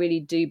and I really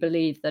do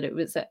believe that it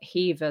was at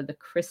Hever, the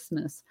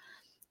Christmas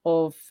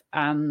of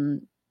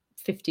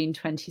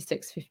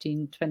 1526,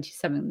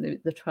 1527,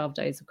 the 12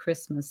 days of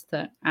Christmas,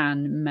 that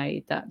Anne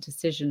made that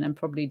decision and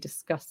probably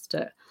discussed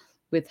it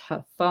with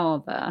her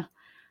father,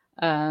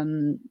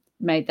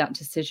 made that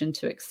decision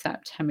to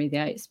accept Henry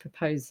VIII's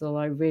proposal.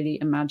 I really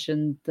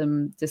imagined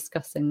them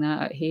discussing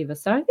that at Hever.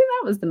 So I think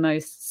that was the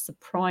most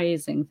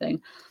surprising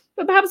thing.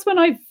 But perhaps when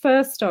I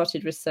first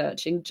started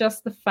researching,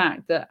 just the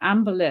fact that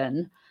Anne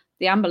Boleyn,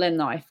 the Anne Boleyn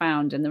that I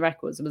found in the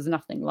records, was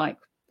nothing like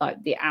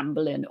the Anne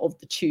Boleyn of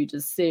the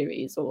Tudors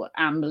series or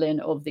Anne Boleyn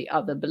of the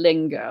other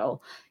Boleyn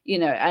girl,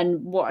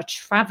 and what a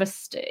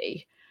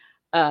travesty,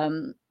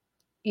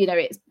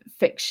 it's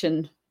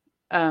fiction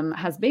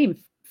has been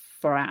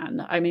for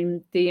Anne. I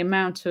mean, the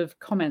amount of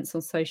comments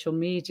on social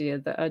media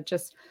that are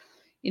just,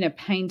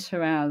 paint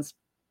her as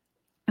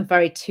a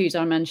very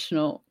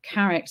two-dimensional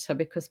character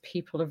because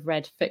people have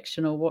read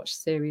fiction or watched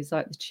series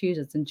like the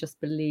Tudors and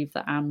just believe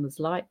that Anne was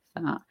like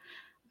that.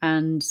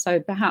 And so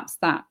perhaps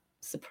that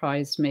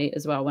surprised me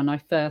as well when I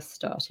first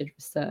started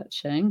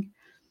researching.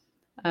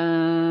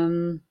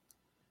 Let's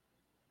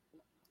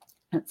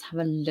have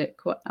a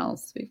look what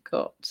else we've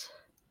got.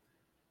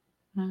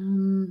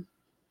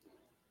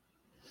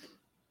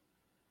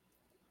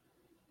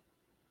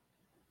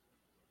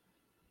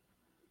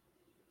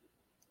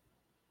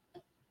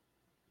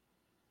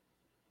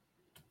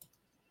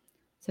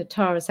 So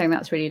Tara saying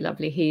that's really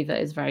lovely. Hever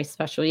is very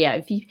special.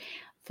 Yeah,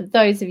 for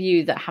those of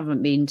you that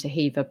haven't been to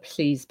Hever,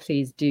 please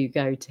do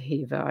go to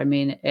Hever. I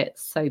mean,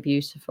 it's so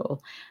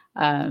beautiful.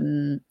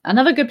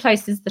 Another good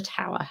place is the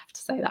Tower. I have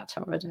to say that,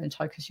 Tara, don't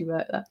I? Because you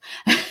work there.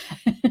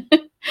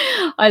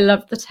 I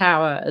love the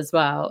Tower as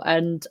well.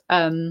 And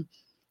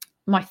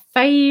my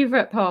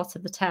favourite part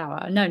of the Tower,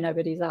 I know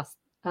nobody's asked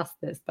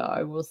this, but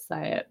I will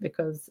say it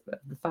because of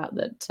the fact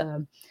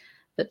that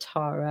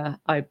Tara,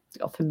 I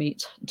often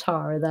meet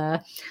Tara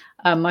there.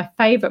 My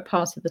favourite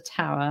part of the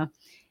Tower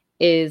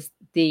is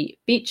the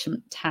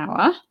Beauchamp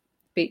Tower,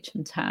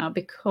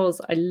 because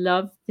I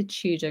love the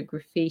Tudor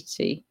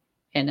graffiti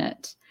in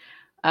it.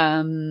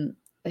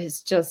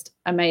 It's just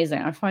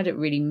amazing. I find it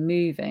really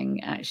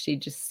moving, actually,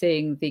 just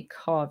seeing the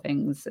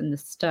carvings in the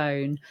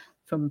stone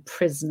from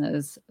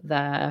prisoners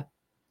there.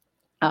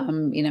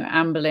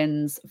 Anne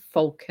Boleyn's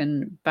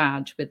falcon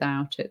badge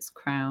without its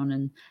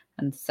crown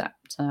and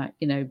scepter,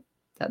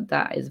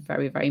 that is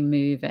very, very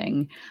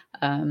moving.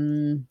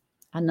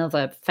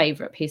 Another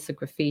favourite piece of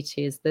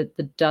graffiti is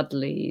the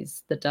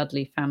Dudleys, the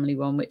Dudley family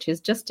one, which is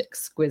just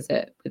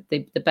exquisite, with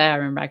the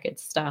Bear and Ragged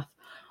Staff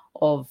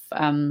of,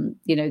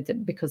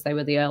 because they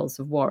were the Earls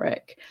of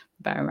Warwick.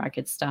 The Bear and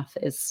Ragged Staff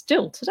is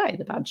still today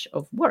the badge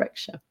of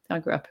Warwickshire. I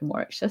grew up in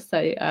Warwickshire,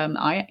 so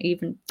I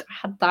even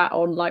had that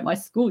on like my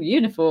school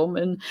uniform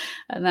and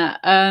that.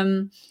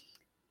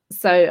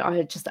 So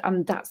I just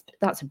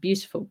that's a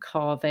beautiful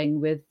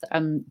carving with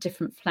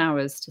different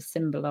flowers to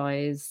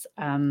symbolise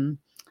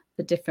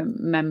the different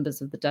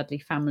members of the Dudley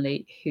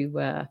family who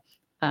were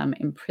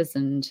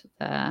imprisoned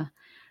there.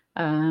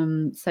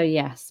 So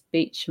yes,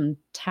 Beauchamp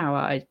Tower,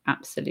 I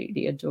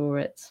absolutely adore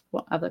it.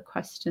 What other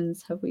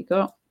questions have we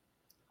got?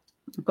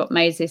 I've got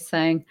Maisie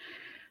saying,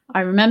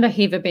 I remember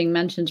Hever being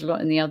mentioned a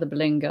lot in the other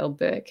Boleyn Girl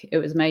book. It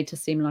was made to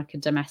seem like a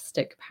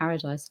domestic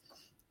paradise.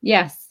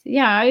 Yes,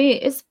 yeah,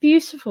 it's a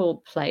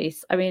beautiful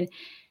place. I mean,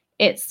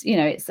 it's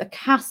a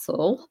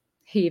castle,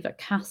 Hever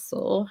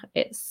Castle.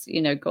 It's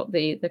got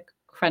the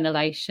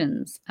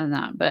crenellations and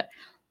that, but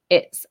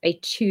it's a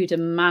Tudor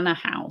manor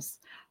house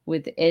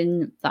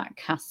within that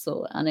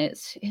castle, and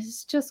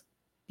it's just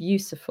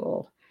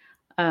beautiful.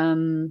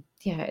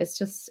 Yeah, it's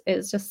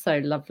just so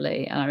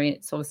lovely. And I mean,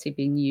 it's obviously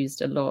been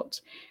used a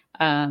lot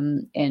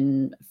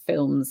in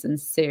films and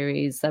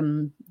series.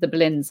 The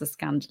Boleyns, a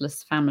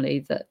scandalous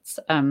family that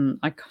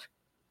I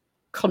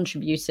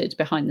contributed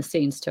behind the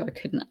scenes to. I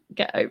couldn't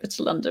get over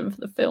to London for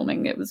the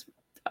filming. That was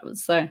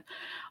so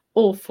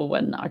awful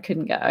when I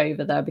couldn't get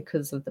over there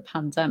because of the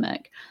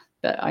pandemic.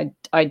 But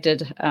I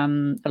did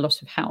a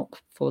lot of help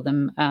for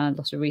them, a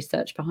lot of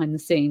research behind the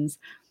scenes.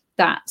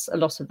 A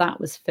lot of that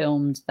was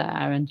filmed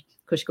there, and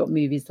of course you've got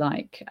movies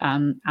like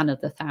Anne of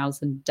the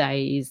Thousand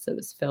Days that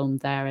was filmed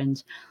there,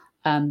 and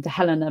the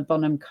Helena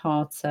Bonham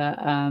Carter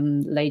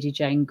Lady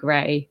Jane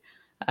Grey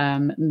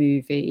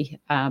movie,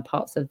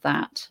 parts of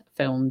that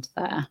filmed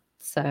there.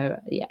 So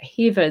yeah,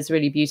 Hever is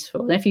really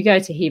beautiful. And if you go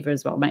to Hever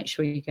as well, make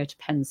sure you go to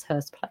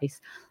Penshurst Place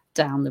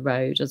down the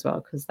road as well,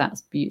 because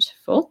that's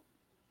beautiful.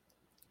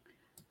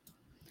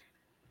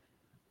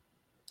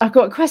 I've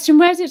got a question.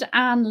 Where did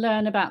Anne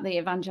learn about the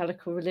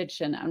evangelical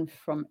religion and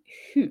from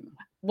whom?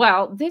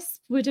 Well, this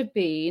would have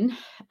been,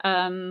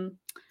 her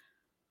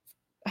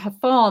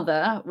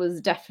father was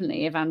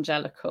definitely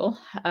evangelical.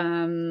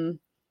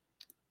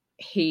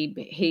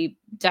 He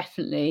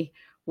definitely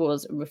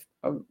was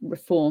a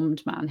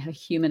reformed man, a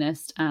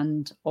humanist,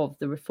 and of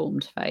the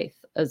Reformed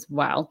faith as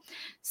well.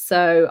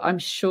 So I'm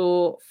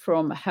sure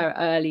from her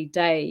early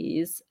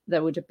days,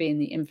 there would have been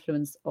the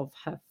influence of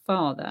her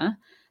father.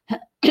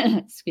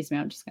 Excuse me,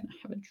 I'm just going to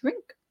have a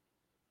drink.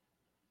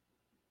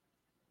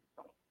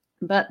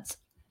 But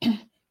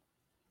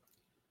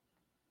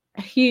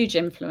a huge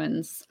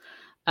influence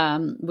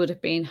would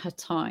have been her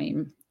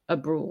time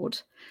abroad,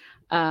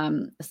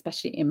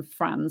 especially in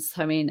France.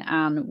 I mean,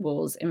 Anne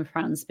was in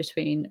France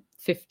between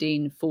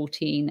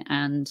 1514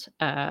 and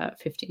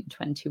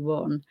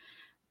 1521,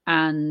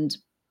 and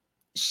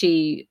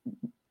she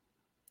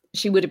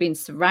would have been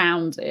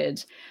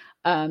surrounded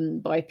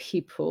by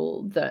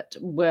people that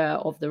were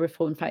of the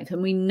Reformed faith.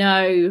 And we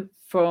know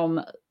from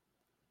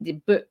the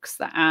books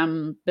that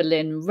Anne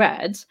Boleyn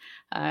read,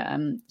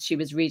 she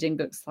was reading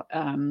books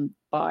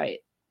by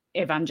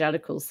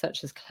evangelicals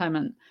such as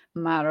Clement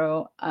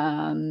Marot,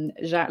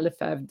 Jacques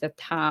Lefebvre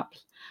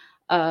d'Etaples.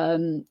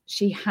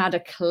 She had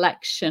a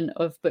collection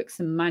of books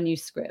and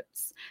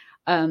manuscripts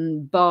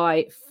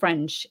by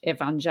French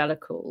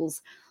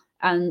evangelicals.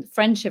 And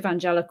French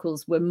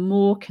evangelicals were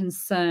more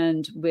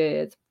concerned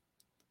with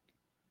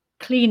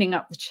cleaning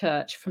up the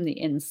church from the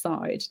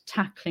inside,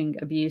 tackling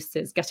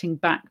abuses, getting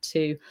back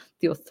to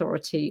the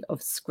authority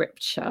of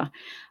Scripture.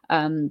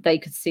 They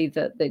could see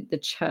that the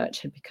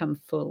church had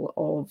become full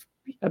of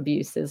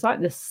abuses,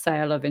 like the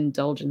sale of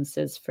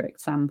indulgences, for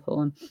example.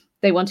 And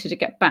they wanted to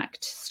get back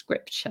to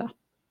Scripture,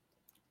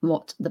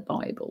 what the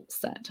Bible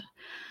said.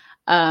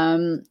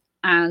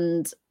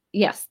 And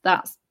yes,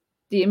 that's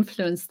the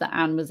influence that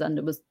Anne was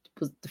under, was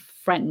the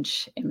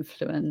French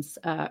influence,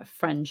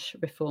 French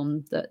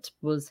reform that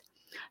was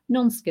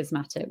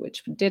non-schismatic,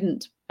 which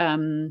didn't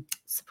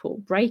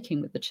support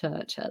breaking with the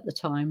church at the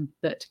time,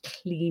 but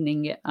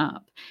cleaning it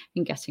up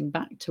and getting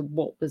back to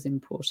what was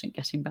important,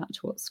 getting back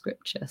to what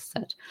Scripture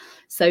said.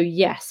 So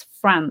yes,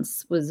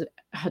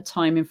 her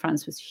time in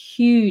France was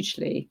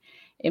hugely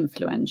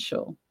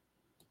influential.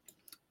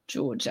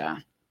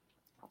 Georgia.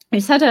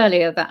 You said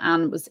earlier that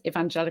Anne was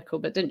evangelical,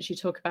 but didn't she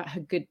talk about her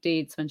good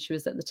deeds when she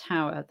was at the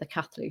Tower, the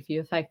Catholic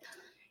view of faith?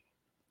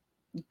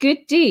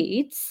 Good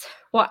deeds,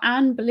 what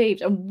Anne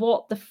believed, and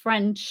what the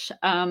French,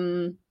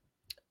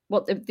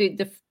 what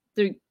the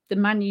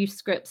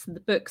manuscripts and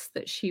the books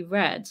that she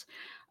read,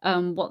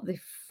 what the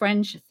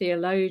French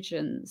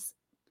theologians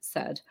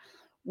said,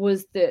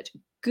 was that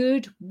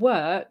good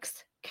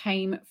works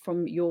came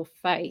from your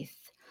faith.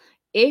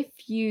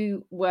 If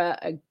you were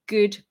a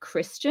good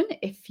Christian,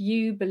 if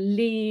you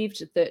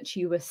believed that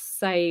you were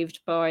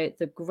saved by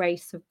the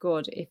grace of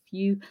God, if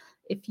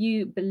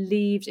you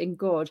believed in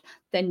God,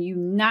 then you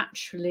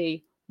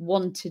naturally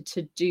wanted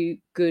to do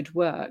good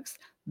works.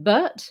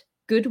 But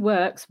good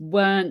works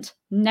weren't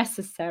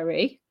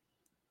necessary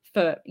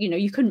for,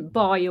 you couldn't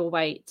buy your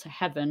way to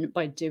heaven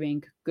by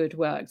doing good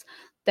works.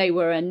 They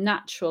were a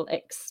natural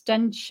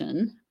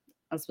extension,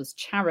 as was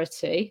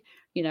charity.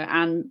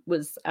 Anne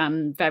was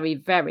very,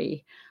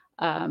 very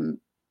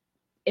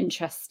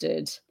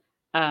interested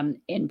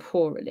in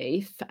poor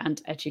relief and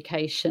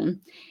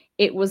education.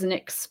 It was an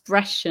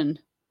expression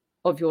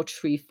of your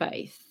true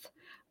faith.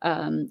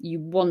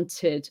 You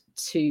wanted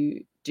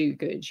to do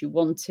good. You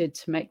wanted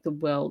to make the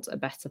world a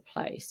better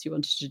place. You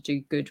wanted to do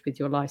good with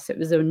your life. So it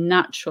was a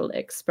natural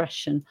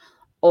expression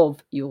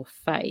of your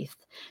faith.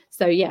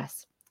 So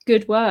yes,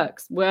 good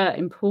works were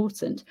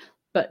important,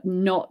 but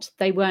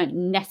they weren't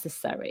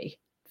necessary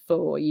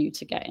for you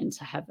to get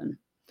into heaven.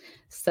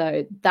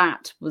 So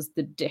that was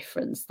the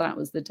difference. That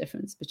was the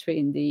difference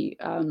between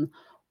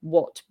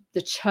what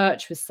the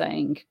church was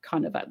saying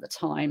kind of at the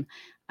time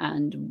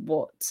and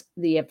what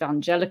the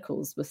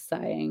evangelicals were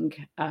saying,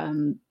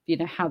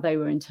 how they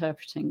were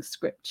interpreting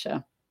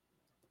Scripture.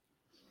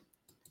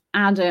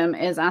 Adam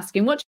is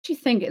asking, what do you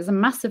think is a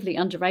massively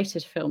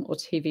underrated film or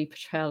TV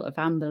portrayal of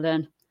Anne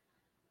Boleyn?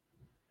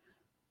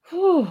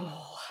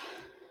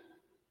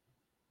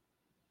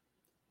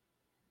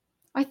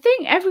 I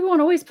think everyone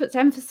always puts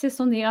emphasis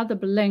on The Other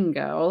Boleyn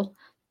Girl,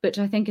 which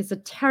I think is a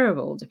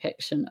terrible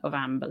depiction of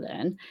Anne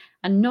Boleyn,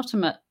 and not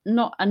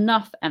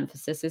enough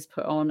emphasis is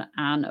put on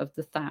Anne of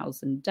the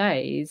Thousand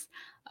Days.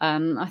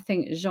 I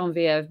think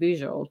Geneviève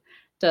Bujold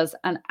does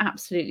an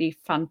absolutely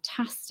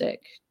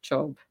fantastic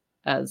job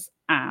as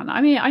Anne.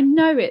 I mean, I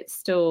know it's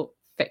still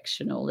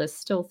fictional. There's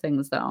still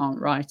things that aren't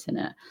right in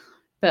it,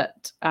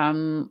 but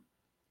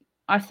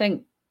I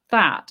think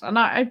that,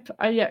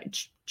 and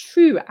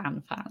true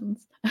Anne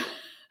fans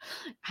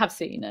have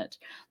seen it,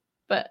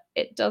 but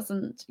it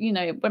doesn't,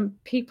 when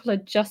people are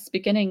just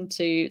beginning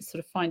to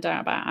sort of find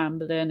out about Anne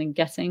Boleyn and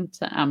getting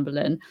to Anne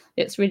Boleyn,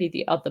 it's really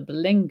The Other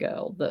Boleyn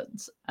Girl that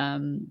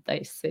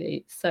they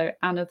see. So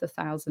Anne of the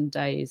Thousand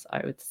Days,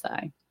 I would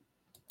say.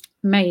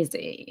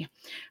 Maisie,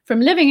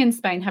 from living in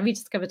Spain, have you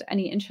discovered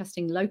any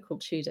interesting local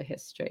Tudor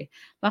history?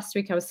 Last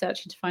week I was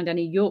searching to find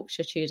any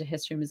Yorkshire Tudor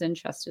history and was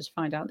interested to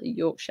find out that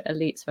Yorkshire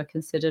elites were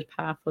considered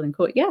powerful in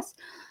court. Yes,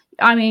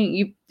 I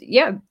mean,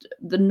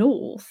 the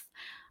North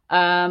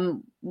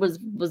was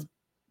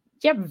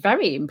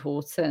very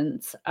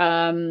important.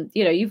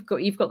 You've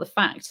got the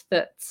fact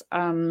that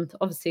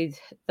obviously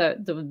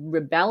the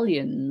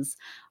rebellions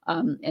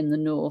in the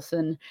North,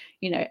 and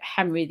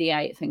Henry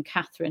VIII and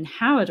Catherine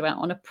Howard went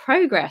on a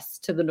progress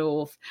to the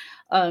North,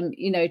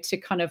 to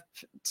kind of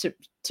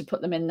to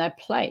put them in their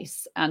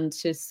place and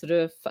to sort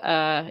of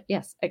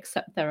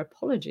accept their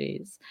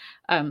apologies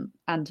and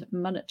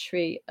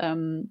monetary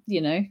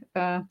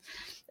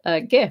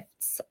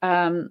gifts.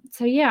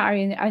 So yeah, I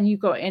mean, and you've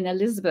got in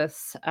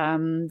Elizabeth's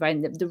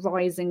reign the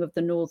rising of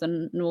the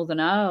northern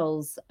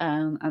earls,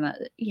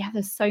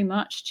 there's so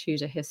much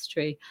Tudor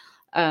history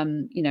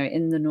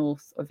in the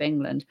north of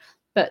England.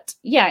 But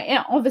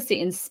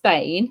obviously in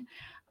Spain,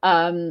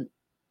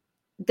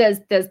 there's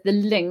the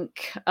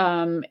link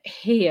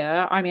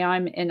here. I mean,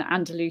 I'm in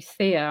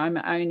Andalusia. I'm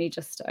only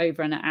just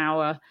over an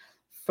hour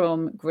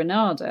from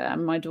Granada,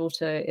 and my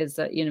daughter is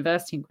at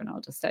university in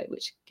Granada State,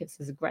 which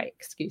gives us a great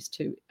excuse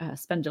to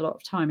spend a lot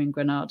of time in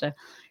Granada.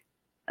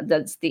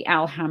 That's the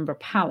Alhambra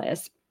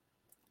Palace,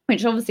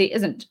 which obviously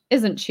isn't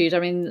Tudor. I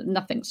mean,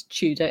 nothing's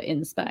Tudor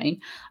in Spain,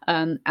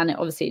 and it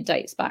obviously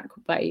dates back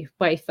way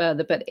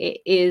further. But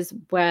it is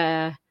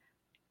where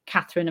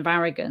Catherine of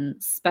Aragon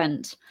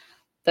spent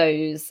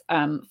those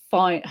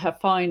her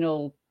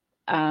final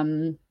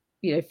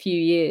few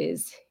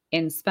years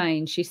in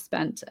Spain. She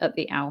spent at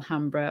the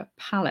Alhambra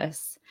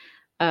Palace,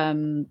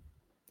 and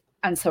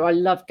so I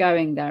love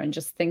going there and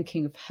just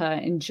thinking of her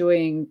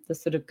enjoying the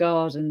sort of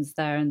gardens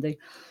there and the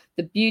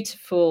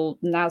beautiful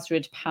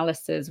Nasrid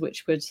palaces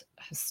which would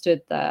have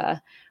stood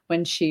there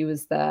when she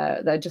was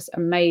there. They're just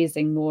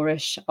amazing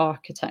Moorish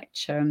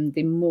architecture, and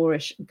the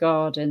Moorish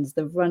gardens,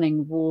 the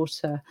running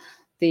water,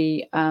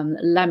 the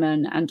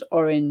lemon and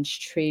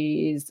orange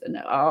trees, and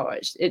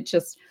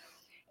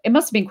it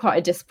must have been quite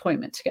a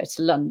disappointment to go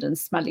to London,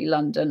 smelly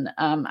London,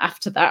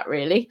 after that,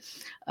 really.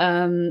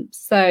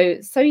 So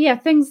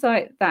things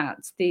like that.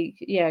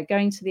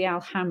 Going to the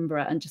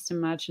Alhambra and just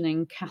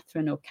imagining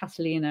Catherine, or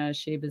Catalina as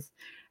she was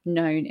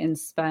known in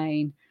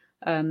Spain,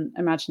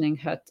 imagining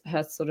her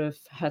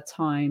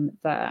time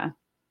there.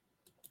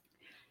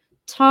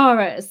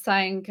 Tara is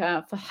saying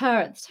for her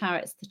at the Tower,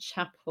 it's the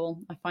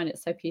chapel. I find it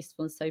so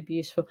peaceful and so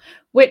beautiful.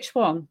 Which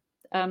one?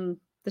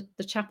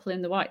 The chapel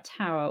in the White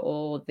Tower,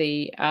 or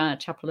the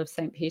chapel of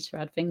St. Peter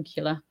ad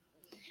Vincula?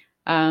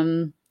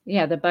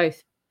 They're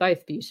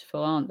both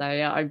beautiful, aren't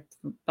they? I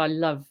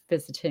love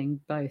visiting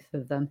both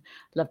of them.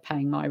 Love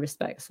paying my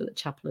respects at the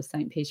chapel of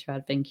St. Peter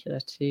ad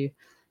Vincula to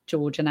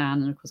George and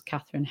Anne, and of course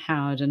Catherine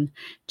Howard and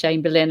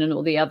Jane Boleyn and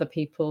all the other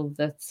people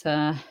that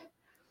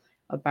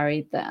are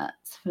buried there.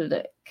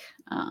 Look.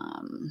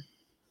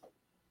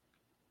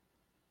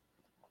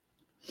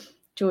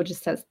 Georgia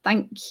says,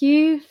 thank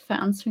you for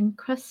answering the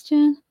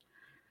question.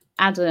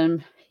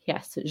 Adam,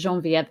 yes,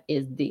 Geneviève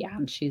is the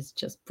Anne. She's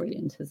just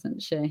brilliant,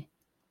 isn't she?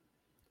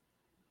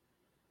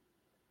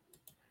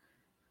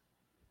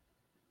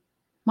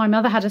 My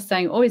mother had a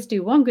saying, always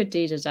do one good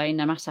deed a day,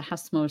 no matter how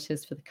small it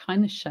is, for the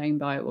kindness shown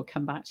by it will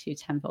come back to you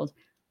tenfold.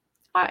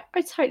 I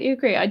totally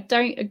agree. I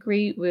don't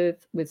agree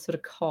with sort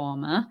of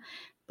karma,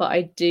 but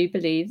I do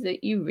believe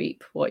that you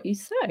reap what you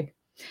sow.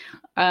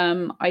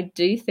 I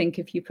do think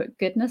if you put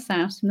goodness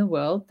out in the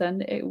world,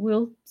 then it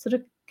will sort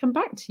of come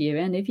back to you.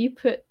 And if you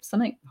put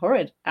something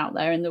horrid out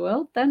there in the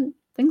world, then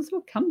things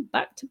will come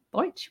back to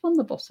bite you on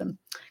the bottom.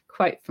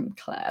 Quote from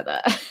Claire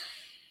there.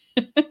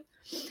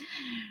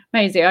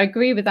 Maisie, I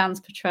agree with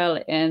Anne's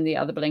portrayal in The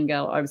Other Boleyn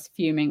Girl. I was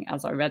fuming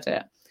as I read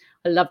it.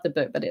 I love the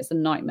book, but it's a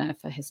nightmare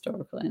for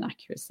historical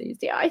inaccuracies.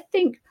 Yeah, I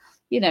think,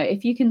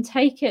 if you can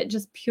take it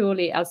just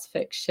purely as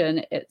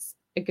fiction, it's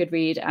a good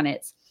read, and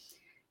it's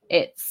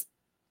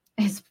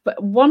is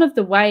one of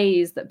the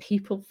ways that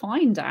people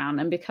find Anne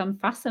and become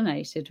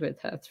fascinated with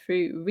her,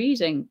 through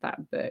reading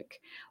that book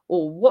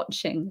or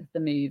watching the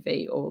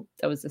movie, or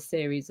there was a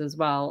series as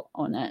well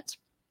on it.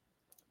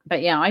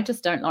 But yeah, I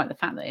just don't like the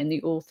fact that in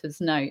the author's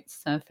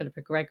notes,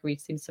 Philippa Gregory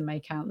seems to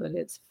make out that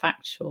it's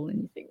factual,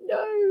 and you think,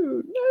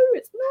 no,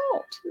 it's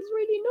not. It's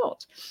really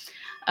not.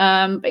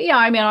 But yeah,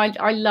 I mean,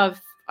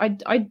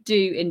 I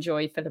do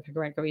enjoy Philippa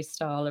Gregory's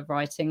style of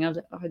writing. I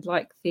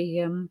like the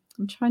I'm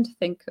trying to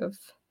think of,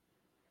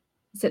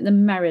 is it the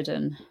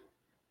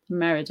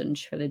Meriden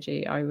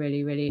trilogy? I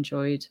really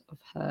enjoyed of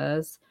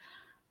hers.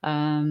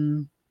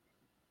 So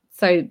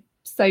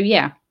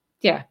yeah.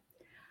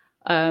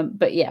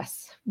 But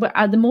yes,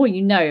 the more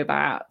you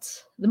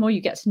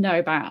get to know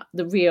about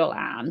the real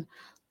Anne,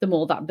 the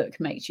more that book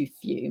makes you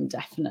fume,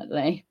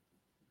 definitely.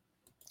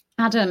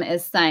 Adam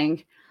is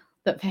saying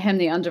that for him,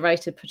 the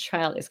underrated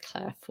portrayal is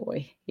Claire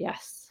Foy.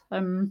 Yes.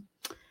 For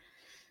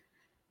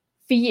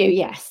you,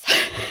 yes.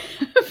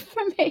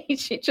 For me,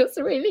 she just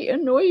really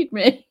annoyed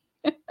me.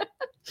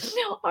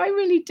 I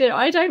really did.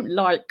 I don't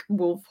like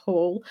Wolf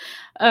Hall.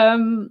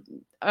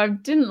 I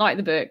didn't like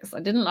the books. I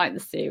didn't like the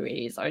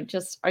series. I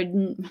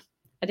didn't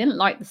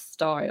like the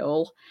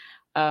style.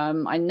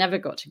 I never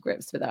got to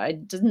grips with it. I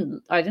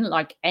didn't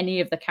like any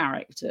of the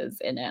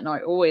characters in it, and I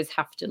always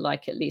have to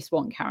like at least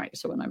one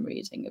character when I'm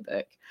reading a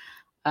book.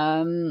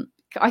 I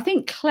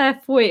think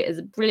Claire Foy is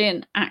a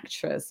brilliant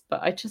actress,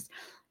 but I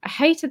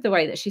hated the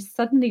way that she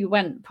suddenly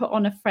put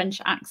on a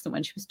French accent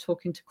when she was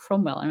talking to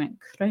Cromwell. I went,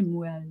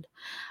 Cromwell.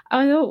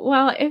 I thought,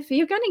 well, if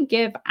you're going to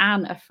give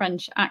Anne a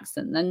French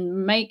accent,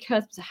 then make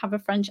her have a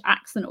French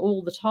accent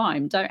all the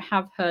time. Don't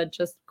have her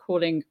just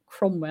calling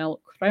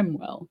Cromwell.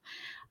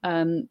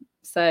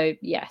 So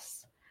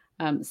yes,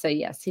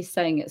 he's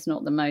saying it's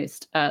not the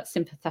most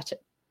sympathetic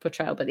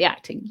portrayal, but the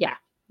acting, yeah.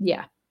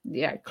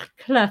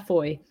 Claire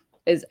Foy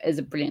is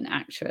a brilliant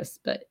actress,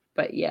 but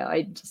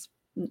yeah,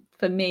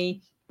 for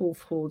me,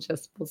 Wolf Hall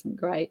just wasn't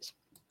great.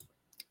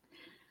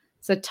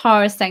 So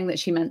Tara's saying that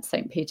she meant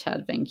St. Peter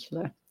ad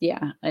Vincula.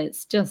 Yeah,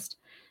 it's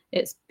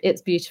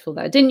beautiful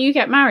there. Didn't you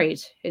get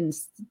married in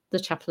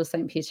the Chapel of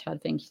St. Peter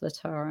ad Vincula,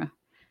 Tara?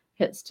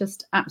 It's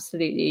just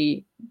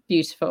absolutely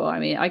beautiful. I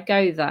mean, I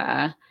go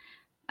there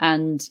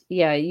and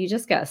yeah, you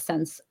just get a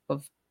sense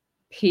of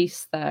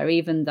peace there,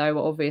 even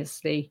though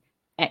obviously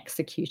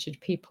executed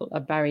people are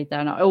buried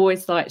there. And I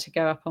always like to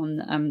go up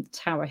on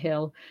Tower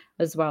Hill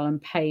as well and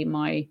pay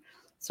my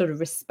sort of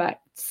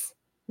respects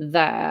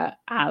there,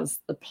 as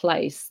the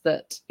place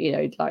that,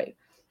 like,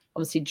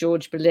 obviously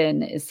George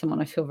Boleyn is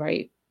someone I feel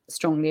very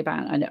strongly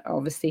about, and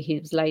obviously he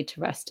was laid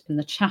to rest in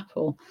the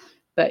chapel,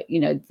 but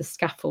the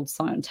scaffold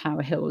site on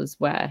Tower Hill is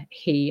where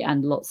he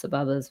and lots of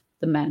others,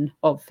 the men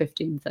of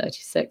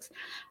 1536,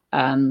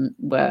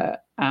 were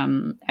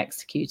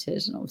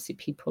executed, and obviously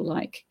people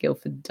like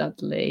Guildford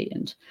Dudley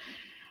and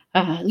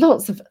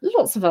lots of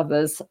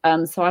others.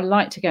 So I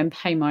like to go and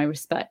pay my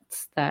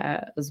respects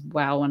there as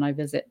well when I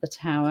visit the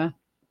tower.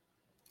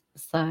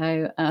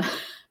 So I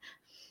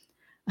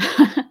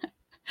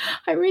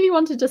really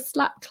wanted to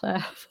slap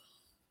Claire.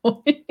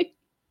 Oh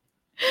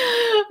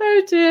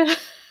dear.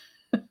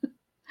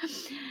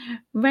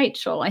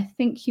 Rachel, I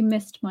think you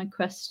missed my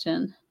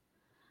question.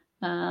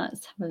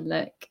 Let's have a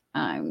look.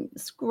 I'm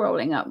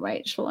scrolling up,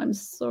 Rachel. I'm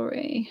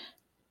sorry.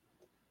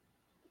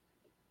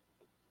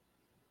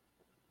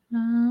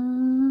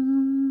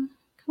 Can't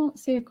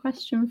see a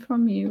question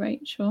from you,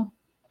 Rachel.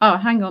 Oh,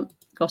 hang on.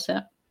 Got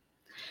it.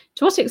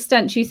 To what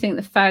extent do you think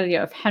the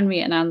failure of Henry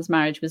and Anne's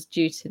marriage was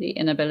due to the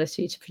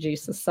inability to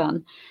produce a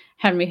son?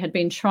 Henry had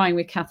been trying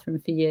with Catherine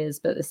for years,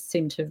 but this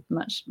seemed to have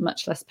much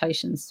less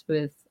patience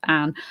with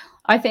Anne.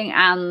 I think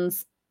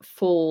Anne's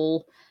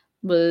fall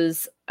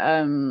was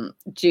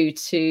due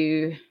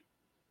to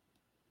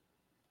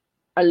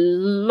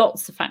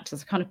lots of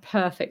factors, a kind of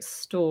perfect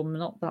storm.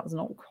 That's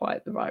not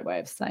quite the right way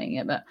of saying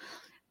it, but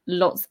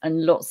lots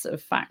and lots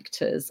of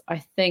factors. I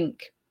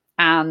think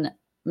Anne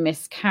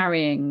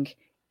miscarrying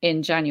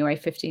in January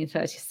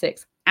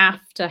 1536,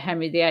 after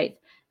Henry VIII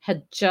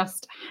had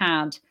just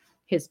had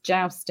his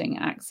jousting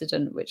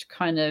accident, which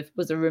kind of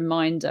was a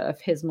reminder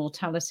of his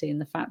mortality and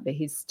the fact that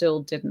he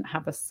still didn't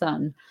have a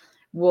son,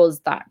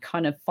 was that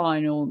kind of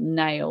final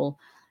nail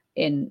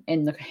in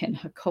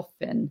her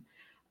coffin,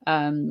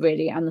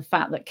 really. And the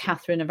fact that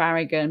Catherine of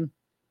Aragon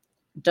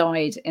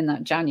died in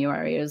that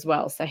January as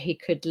well, so he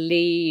could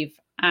leave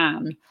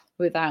Anne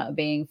without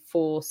being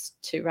forced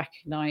to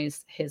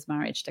recognise his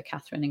marriage to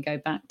Catherine and go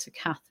back to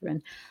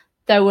Catherine.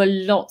 There were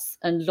lots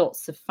and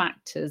lots of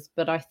factors,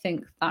 but I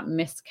think that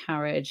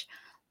miscarriage,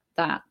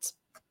 that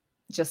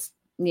just,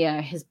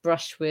 his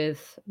brush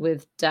with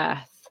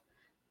death,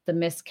 the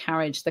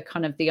miscarriage, the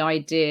kind of the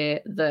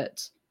idea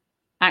that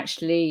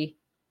actually,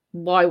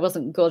 why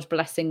wasn't God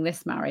blessing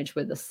this marriage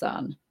with a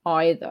son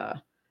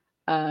either?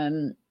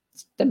 There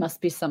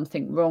must be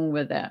something wrong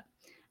with it.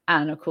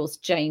 And of course,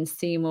 Jane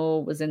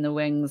Seymour was in the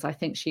wings. I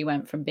think she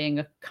went from being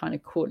a kind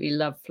of courtly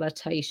love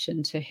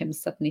flirtation to him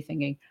suddenly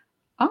thinking,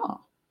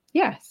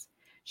 yes,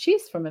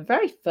 she's from a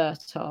very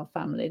fertile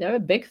family. They're a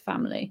big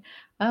family.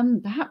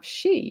 Perhaps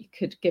she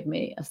could give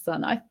me a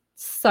son.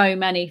 So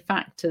many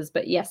factors,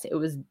 but yes, it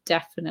was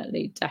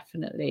definitely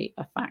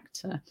a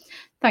factor.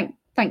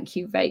 Thank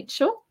you,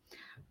 Rachel.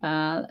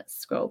 Let's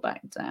scroll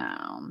back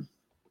down.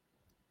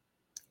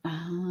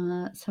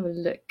 Let's have a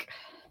look.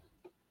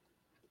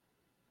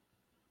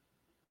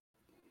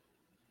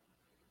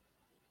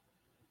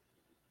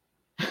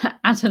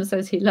 Adam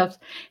says he loved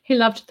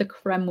the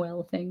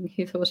Cromwell thing.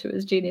 He thought it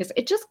was genius.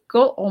 It just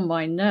got on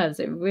my nerves.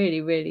 It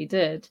really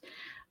did.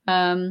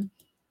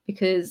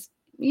 Because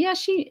yeah,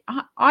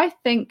 I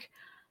think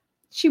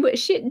she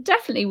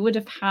definitely would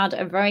have had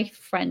a very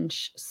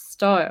French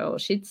style.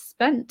 She'd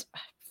spent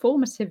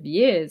formative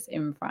years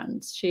in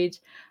France.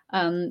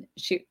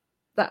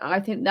 I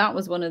think that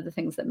was one of the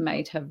things that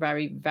made her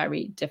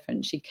very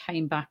different. She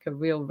came back a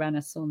real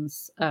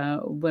Renaissance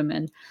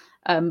woman.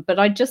 But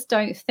I just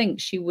don't think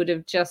she would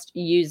have just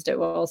used it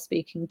while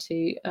speaking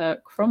to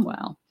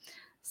Cromwell.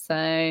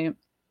 So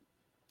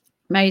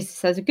Maisie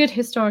says a good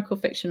historical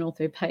fiction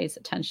author who pays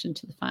attention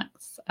to the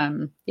facts.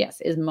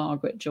 Yes, is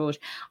Margaret George.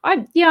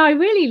 I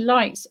really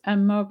liked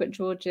Margaret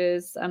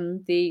George's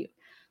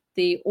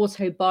the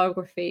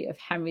autobiography of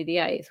Henry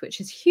VIII, which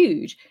is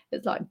huge.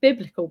 It's like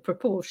biblical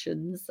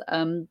proportions.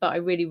 But I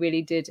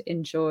really did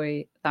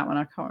enjoy that one.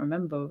 I can't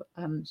remember.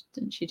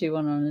 Didn't she do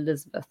one on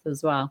Elizabeth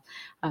as well?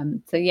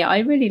 So yeah, I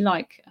really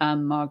like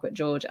Margaret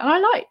George, and I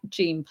like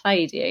Jean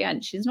Plaidy.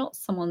 Again, she's not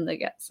someone that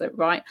gets it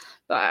right,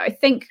 but I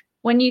think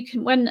when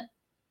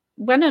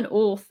an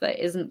author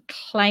isn't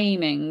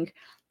claiming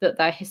that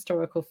their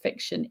historical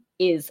fiction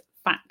is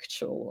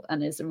factual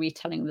and is a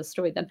retelling of the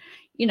story, then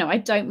I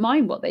don't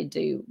mind what they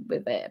do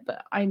with it,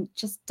 but I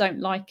just don't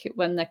like it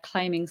when they're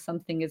claiming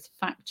something is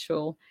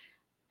factual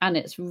and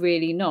it's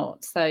really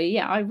not. So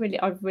yeah, I've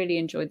really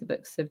enjoyed the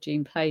books of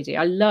Jean Plaidy.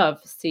 I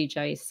love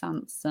C.J.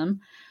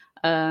 Sansom,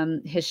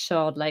 his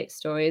Shard Lake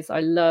stories. I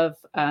love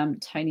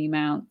Tony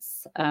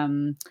Mount's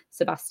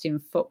Sebastian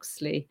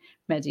Foxley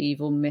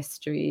medieval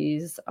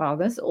mysteries.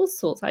 There's all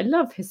sorts. I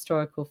love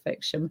historical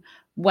fiction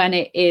when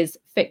it is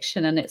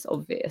fiction and it's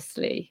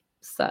obviously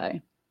so.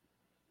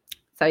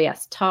 So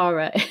yes,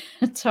 Tara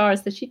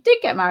said she did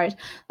get married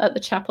at the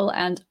chapel,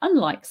 and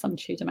unlike some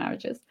Tudor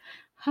marriages,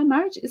 her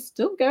marriage is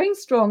still going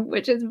strong,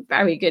 which is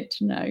very good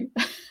to know.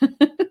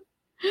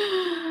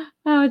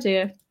 Oh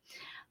dear.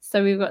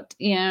 So we've got,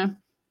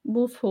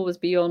 Wolf Hall was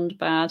beyond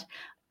bad.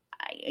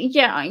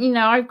 Yeah,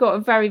 I've got a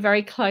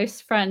very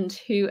close friend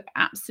who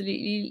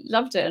absolutely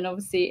loved it, and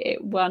obviously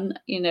it won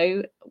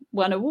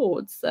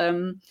awards.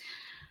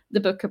 The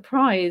Booker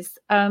Prize.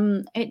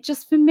 It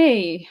just, for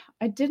me,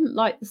 I didn't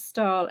like the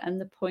style and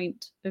the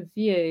point of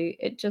view.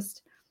 It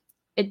just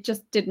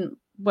didn't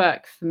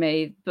work for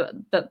me, but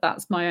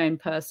that's my own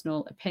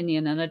personal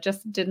opinion, and I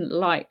just didn't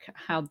like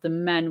how the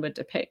men were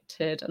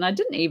depicted, and I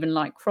didn't even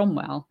like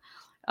Cromwell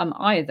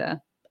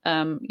either.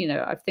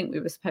 I think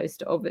we were supposed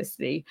to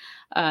obviously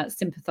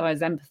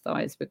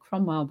empathize with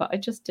Cromwell, but I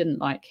just didn't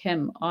like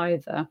him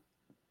either.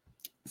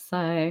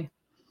 So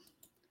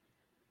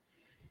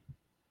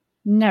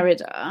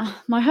Nerida,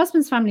 my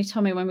husband's family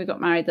told me when we got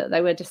married that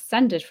they were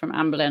descended from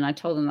Anne Boleyn. I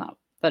told them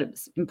that it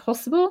was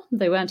impossible.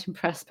 They weren't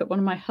impressed, but one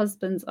of my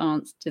husband's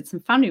aunts did some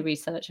family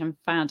research and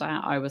found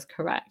out I was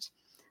correct.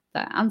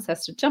 Their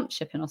ancestor jumped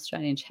ship in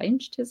Australia and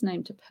changed his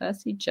name to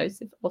Percy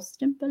Joseph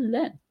Austin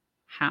Boleyn.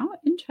 How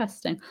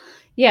interesting.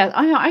 Yeah,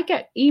 I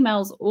get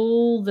emails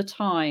all the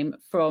time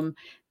from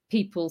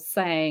people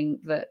saying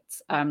that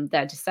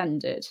they're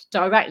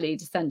directly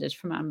descended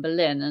from Anne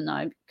Boleyn, and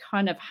I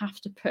kind of have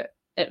to put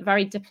it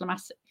very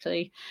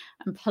diplomatically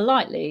and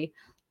politely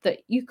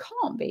that you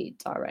can't be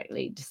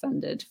directly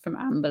descended from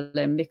Anne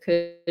Boleyn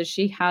because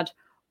she had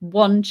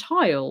one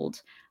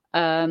child.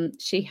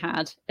 She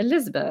had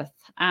Elizabeth,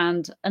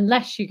 and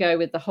unless you go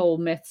with the whole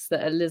myths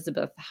that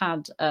Elizabeth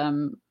had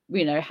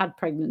had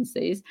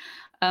pregnancies,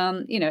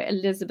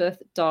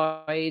 Elizabeth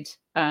died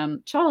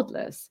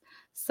childless.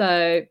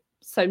 So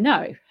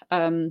no,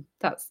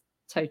 that's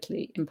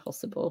totally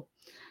impossible.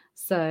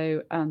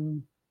 So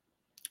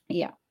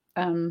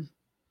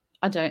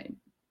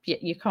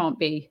you can't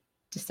be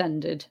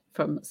descended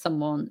from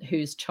someone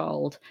whose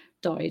child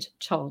died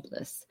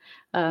childless.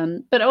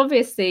 But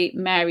obviously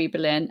Mary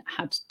Boleyn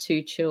had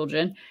two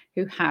children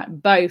who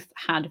both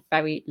had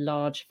very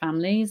large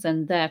families,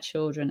 and their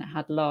children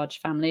had large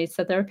families.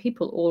 So there are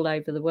people all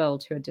over the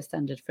world who are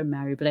descended from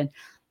Mary Boleyn,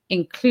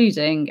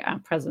 including our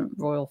present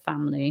royal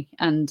family.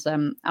 And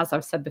as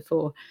I've said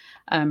before,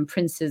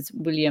 Princes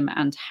William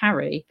and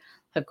Harry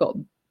have got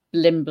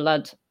Boleyn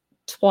blood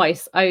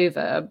twice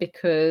over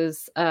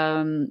because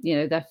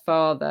their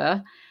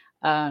father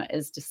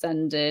is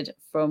descended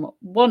from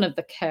one of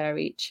the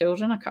Carey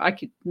children. I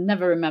could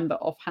never remember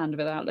offhand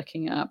without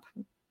looking it up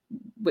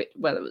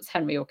whether it was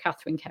Henry or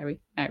Catherine Carey,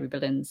 Mary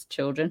Boleyn's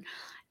children.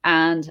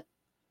 And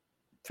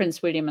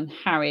Prince William and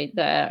Harry,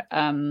 their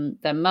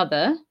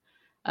mother,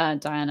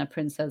 Diana,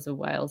 Princess of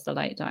Wales, the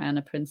late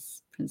Diana,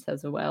 Princess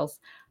of Wales,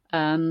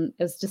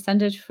 is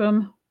descended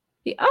from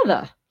the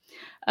other.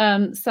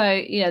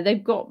 So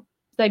they've got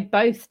they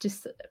both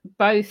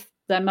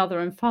their mother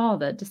and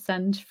father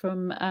descend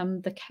from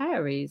the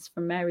Careys,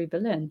 from Mary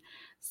Boleyn.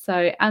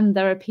 So, and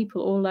there are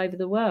people all over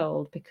the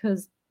world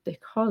because the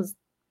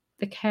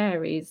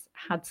Careys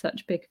had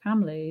such big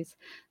families.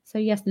 So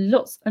yes,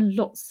 lots and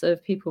lots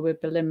of people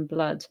with Boleyn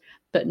blood,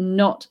 but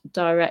not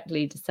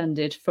directly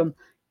descended from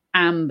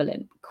Anne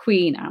Boleyn,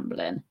 Queen Anne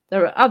Boleyn.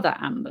 There are other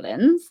Anne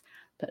Boleyns,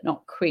 but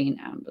not Queen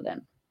Anne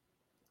Boleyn.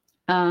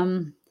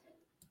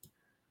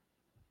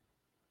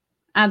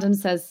 Adam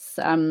says,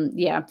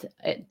 yeah,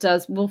 it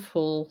does.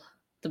 Wolfhall,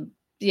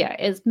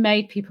 it's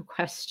made people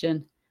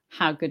question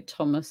how good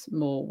Thomas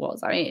More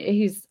was. I mean,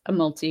 he's a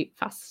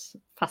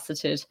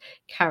multifaceted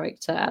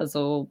character, as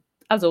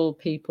all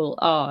people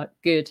are,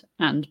 good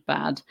and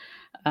bad.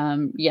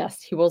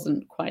 Yes, he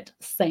wasn't quite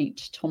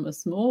Saint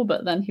Thomas More,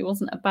 but then he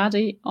wasn't a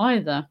baddie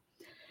either.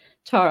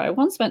 Tara, I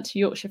once went to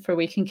Yorkshire for a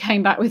week and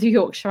came back with a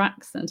Yorkshire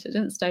accent. It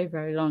didn't stay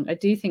very long. I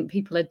do think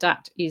people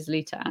adapt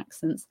easily to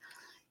accents.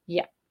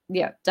 Yeah,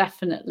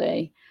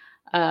 definitely.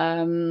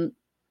 So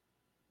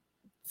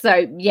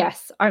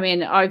yes, I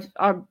mean,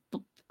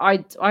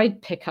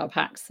 I'd pick up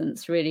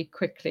accents really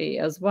quickly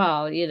as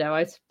well. You know,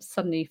 I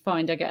suddenly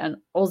find I get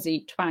an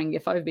Aussie twang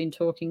if I've been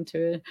talking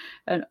to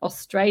an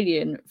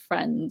Australian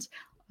friend.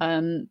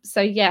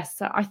 So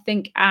yes, I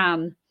think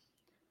Anne,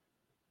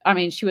 I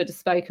mean, she would have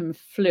spoken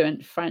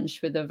fluent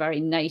French with a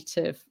very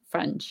native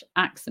French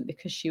accent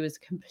because she was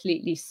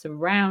completely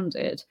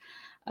surrounded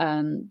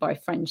by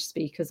French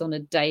speakers on a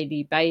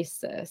daily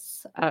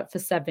basis for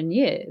 7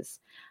 years.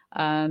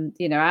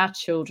 You know, our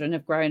children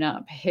have grown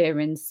up here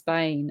in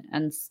Spain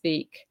and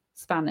speak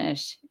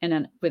Spanish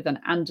with an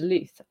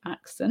Andaluz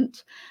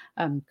accent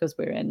because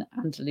we're in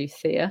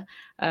Andalusia.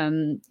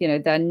 You know,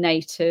 they're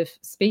native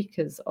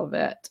speakers of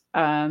it,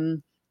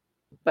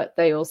 but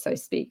they also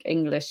speak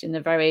English in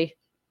a very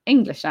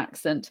English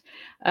accent.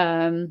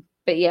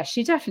 But yeah,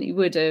 she definitely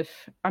would have.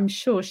 I'm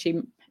sure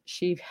she.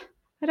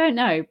 I don't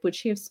know. Would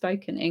she have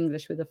spoken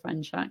English with a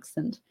French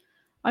accent?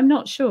 I'm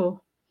not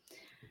sure.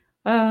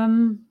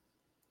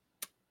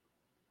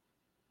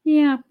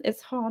 Yeah,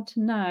 it's hard to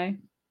know.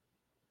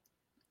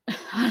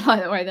 I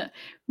like the way that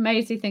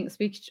Maisie thinks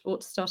we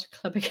ought to start a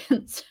club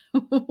against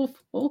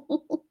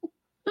Wolfhall.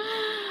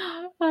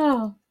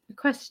 Oh, the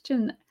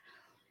question.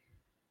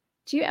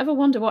 Do you ever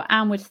wonder what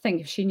Anne would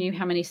think if she knew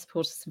how many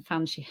supporters and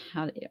fans she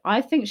had?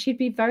 I think she'd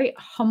be very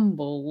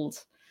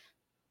humbled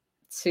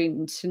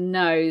to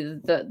know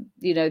that,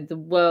 you know, the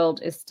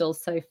world is still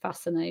so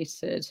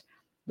fascinated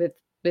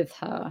with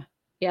her.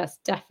 Yes,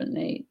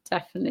 definitely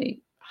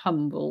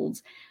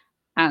humbled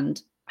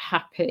and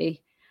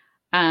happy.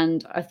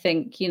 And I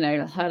think, you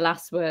know, her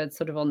last words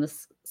sort of on the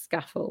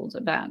scaffold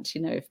about,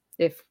 you know,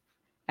 if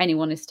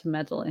anyone is to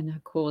meddle in her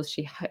cause,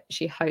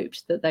 she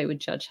hoped that they would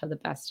judge her the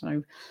best.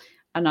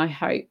 And I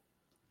hope,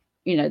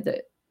 you know,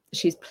 that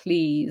she's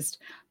pleased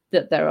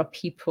that there are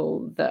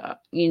people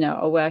that, you know,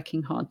 are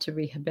working hard to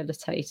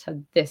rehabilitate her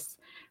this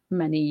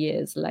many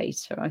years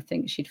later. I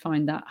think she'd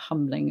find that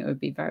humbling. It would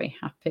be very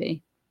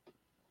happy.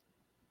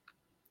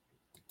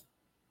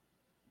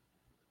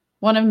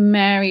 One of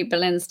Mary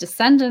Boleyn's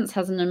descendants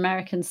has an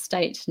American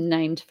state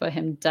named for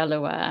him,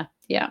 Delaware.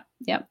 Yeah,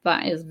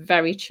 that is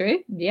very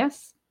true.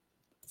 Yes.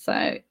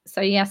 So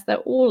yes, they're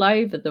all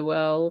over the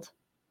world.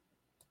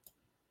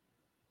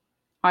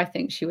 I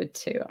think she would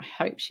too. I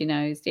hope she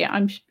knows.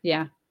 I'm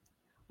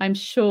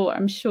sure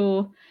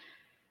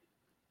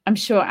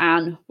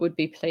Anne would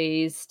be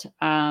pleased.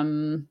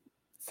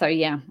 So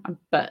yeah,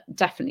 but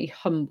definitely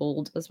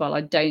humbled as well.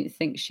 I don't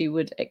think she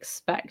would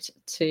expect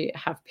to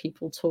have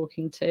people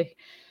talking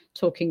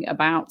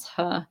about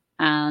her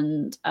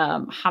and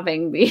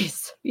having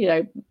these, you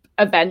know,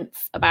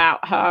 events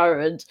about her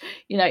and,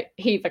 you know,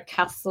 Hever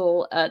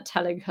Castle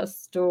telling her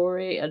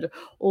story and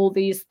all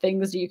these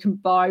things you can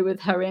buy with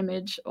her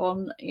image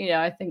on. You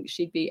know, I think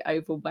she'd be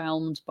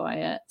overwhelmed by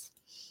it.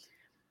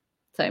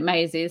 So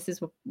Maisie, this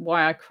is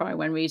why I cry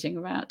when reading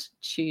about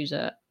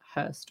Tudor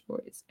her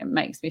stories. It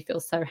makes me feel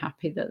so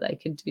happy that they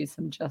can do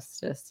some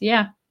justice.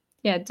 Yeah,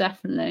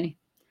 definitely.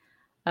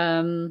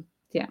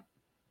 Yeah.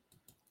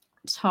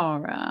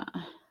 Tara.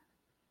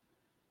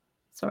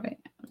 Sorry,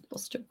 I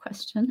lost your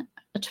question.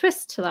 A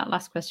twist to that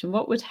last question.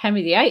 What would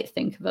Henry VIII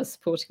think of us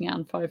supporting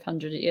Anne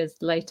 500 years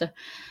later?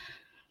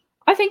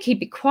 I think he'd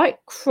be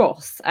quite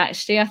cross,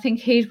 actually. I think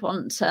he'd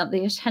want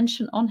the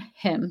attention on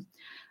him.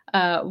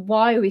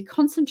 Why are we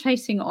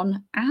concentrating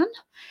on Anne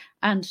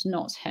and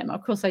not him?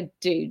 Of course, I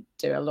do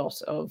a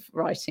lot of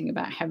writing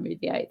about Henry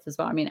VIII as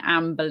well. I mean,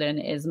 Anne Boleyn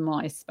is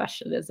my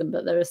specialism,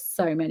 but there are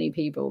so many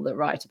people that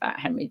write about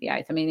Henry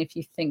VIII. I mean, if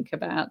you think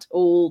about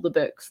all the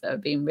books that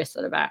have been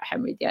written about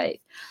Henry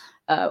VIII,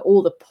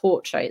 all the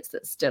portraits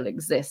that still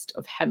exist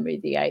of Henry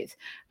VIII,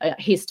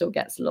 he still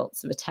gets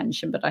lots of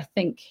attention, but I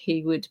think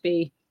he would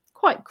be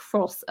quite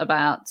cross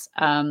about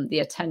the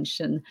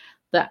attention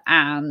that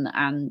Anne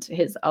and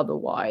his other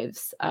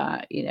wives,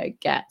 you know,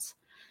 get.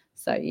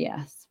 So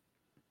yes.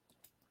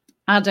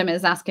 Adam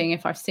is asking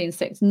if I've seen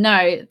Six.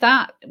 No,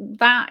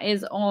 that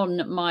is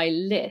on my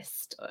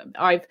list.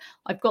 I've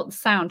got the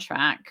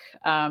soundtrack.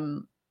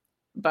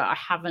 but I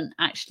haven't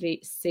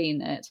actually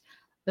seen it.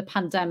 The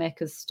pandemic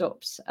has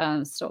stopped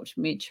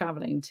me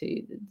traveling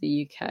to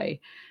the UK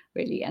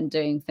really and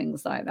doing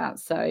things like that.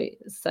 So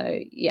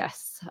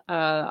yes,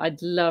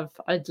 I'd love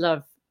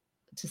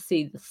to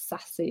see the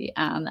sassy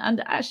Anne,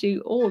 and actually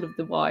all of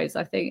the wives.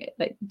 I think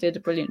they did a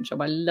brilliant job.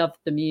 I love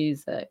the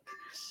music.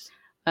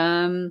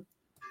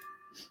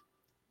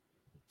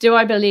 Do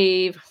I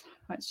believe,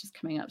 it's just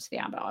coming up to the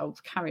end, but I'll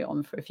carry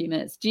on for a few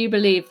minutes. Do you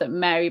believe that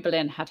Mary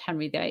Boleyn had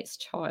Henry VIII's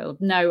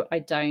child? No, I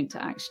don't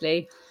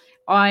actually.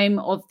 I'm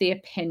of the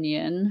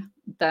opinion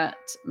that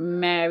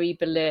Mary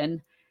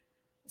Boleyn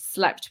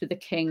slept with the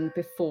king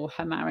before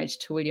her marriage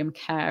to William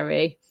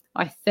Carey.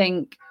 I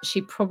think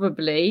she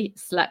probably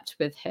slept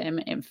with him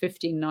in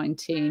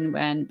 1519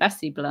 when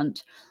Bessie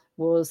Blunt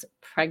was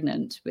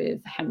pregnant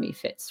with Henry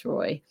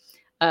Fitzroy.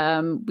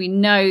 We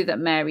know that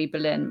Mary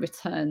Boleyn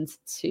returned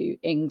to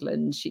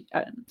England. She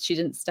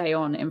didn't stay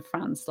on in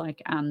France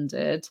like Anne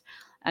did,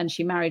 and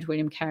she married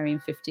William Carey in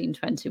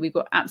 1520. We've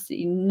got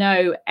absolutely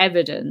no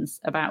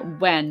evidence about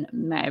when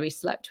Mary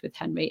slept with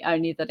Henry,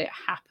 only that it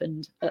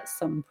happened at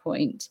some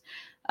point.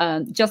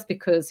 Just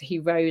because he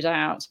rode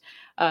out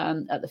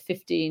at the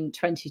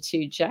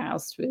 1522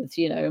 joust with,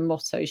 a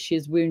motto, "She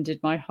has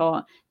wounded my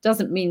heart,"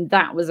 doesn't mean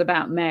that was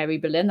about Mary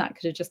Boleyn. That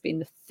could have just been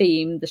the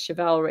theme, the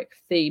chivalric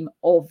theme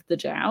of the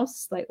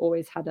joust. They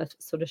always had a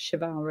sort of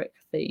chivalric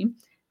theme.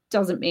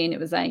 Doesn't mean it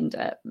was aimed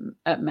at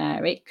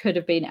Mary. It could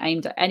have been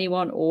aimed at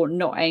anyone or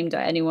not aimed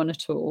at anyone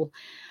at all.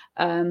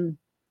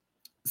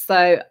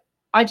 So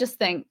I just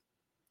think,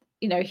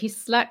 he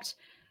slept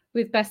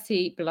with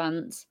Bessie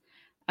Blunt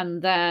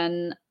and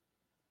then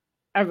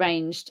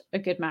arranged a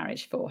good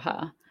marriage for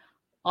her.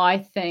 I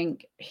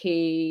think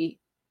he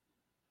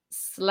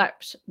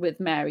slept with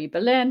Mary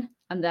Boleyn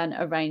and then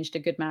arranged a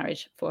good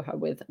marriage for her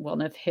with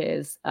one of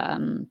his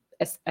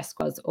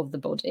esquires of the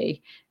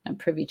body and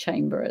privy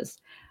chamberers.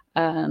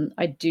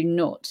 I do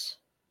not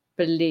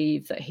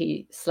believe that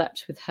he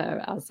slept with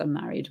her as a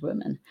married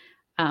woman.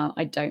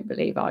 I don't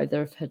believe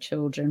either of her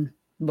children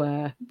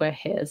were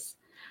his.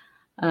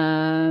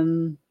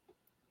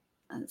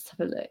 Let's have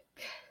a look.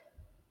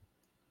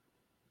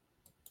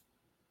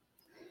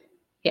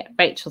 Yeah,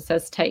 Rachel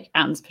says take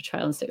Anne's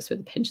portrayal and sticks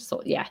with a pinch of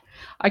salt. Yeah,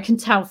 I can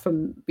tell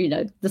from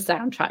the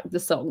soundtrack, the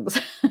songs,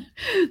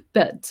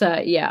 but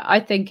yeah,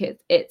 I think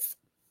it's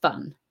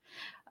fun,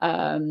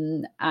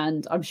 and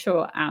I'm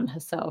sure Anne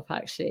herself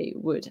actually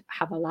would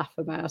have a laugh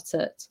about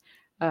it.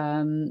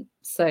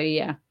 So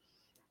yeah,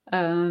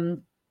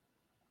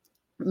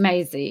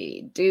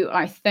 Maisie, do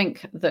I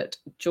think that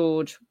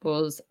George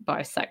was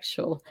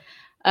bisexual?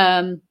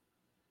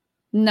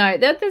 No,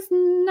 there's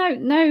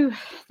no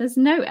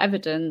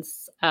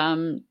evidence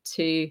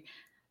to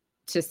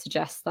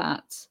suggest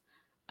that.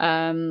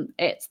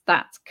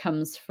 That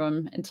comes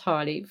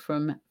entirely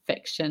from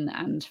fiction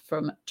and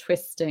from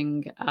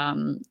twisting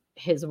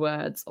his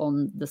words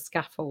on the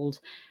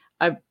scaffold.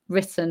 I've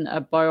written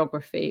a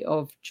biography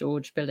of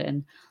George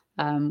Boleyn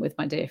with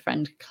my dear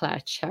friend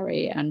Claire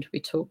Cherry, and we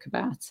talk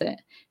about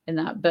it in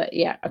that. But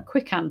yeah, a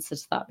quick answer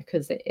to that,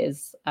 because it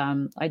is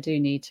I do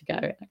need to go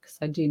to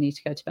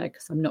bed,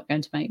 because I'm not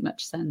going to make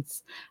much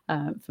sense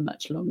for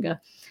much longer.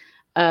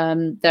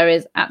 There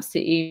is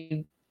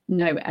absolutely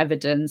no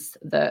evidence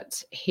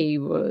that he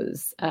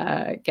was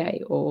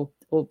gay or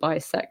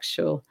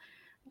bisexual.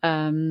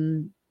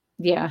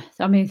 Yeah,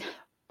 I mean,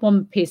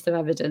 one piece of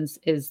evidence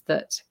is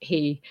that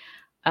he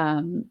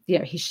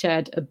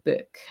shared a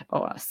book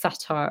or a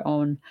satire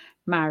on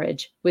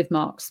marriage with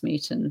Mark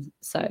Smeaton.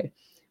 So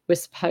we're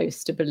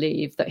supposed to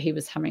believe that he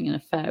was having an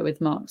affair with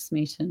Mark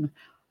Smeaton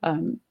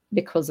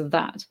because of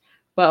that.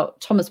 Well,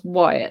 Thomas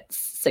Wyatt's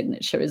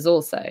signature is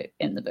also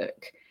in the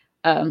book.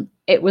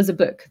 It was a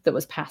book that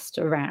was passed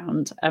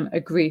around a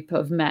group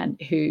of men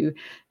who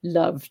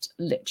loved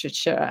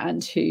literature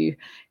and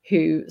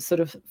who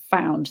sort of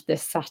found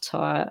this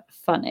satire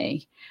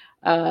funny.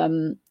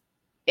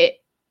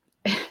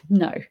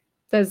 No,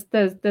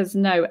 there's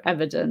no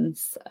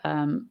evidence.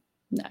 No.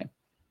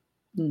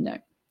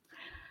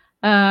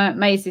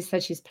 Maisie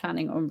said she's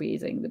planning on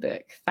reading the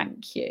book.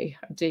 Thank you.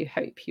 I do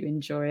hope you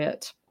enjoy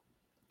it.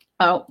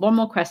 Oh, one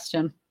more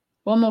question.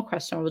 We'll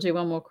do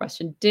one more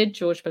question. Did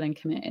George Boleyn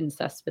commit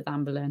incest with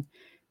Anne Boleyn?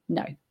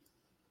 No.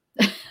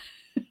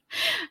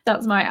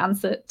 That's my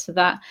answer to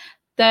that.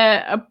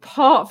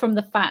 Apart from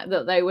the fact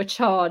that they were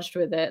charged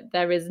with it,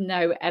 there is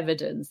no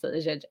evidence that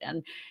they did.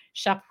 And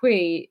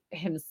Chapuis,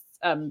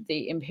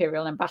 the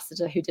imperial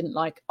ambassador, who didn't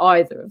like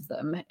either of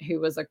them,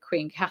 who was a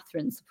Queen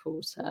Catherine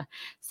supporter,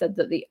 said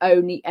that the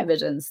only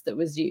evidence that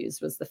was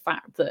used was the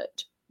fact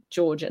that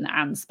George and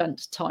Anne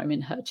spent time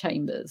in her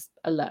chambers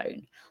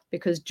alone,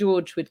 because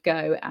George would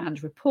go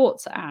and report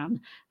to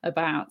Anne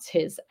about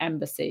his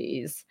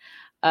embassies.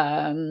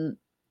 And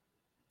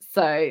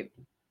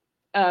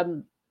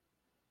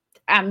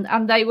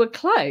they were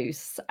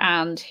close,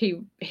 and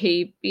he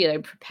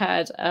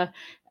prepared an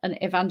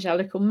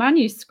evangelical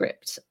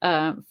manuscript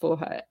for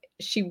her.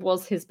 She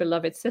was his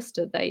beloved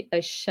sister. They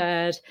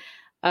shared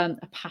a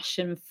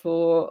passion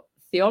for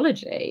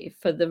theology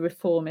for the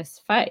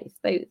reformist faith.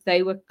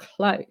 They were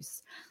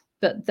close,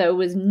 but there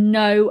was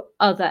no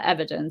other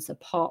evidence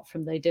apart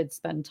from they did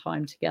spend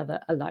time together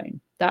alone.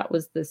 That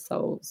was the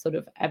sole sort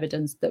of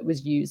evidence that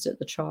was used at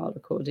the trial,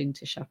 according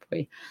to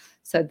Chapuis.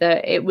 So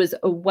it was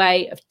a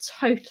way of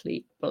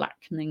totally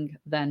blackening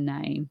their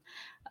name.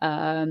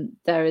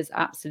 There is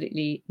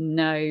absolutely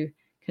no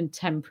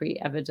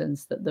contemporary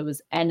evidence that there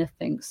was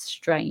anything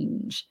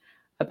strange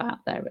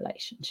about their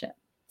relationship.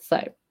 So,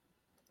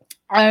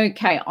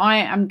 okay, I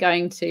am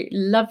going to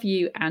love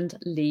you and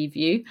leave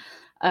you.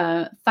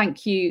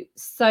 Thank you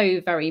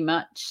so very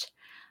much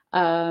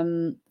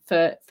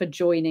for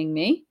joining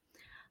me.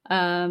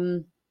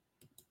 I'm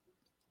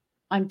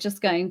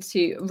just going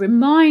to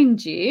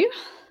remind you.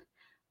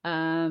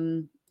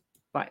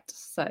 Right,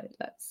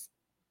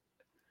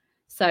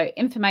 so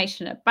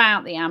information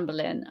about the Anne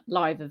Boleyn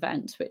live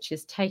event, which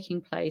is taking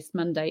place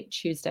Monday,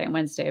 Tuesday, and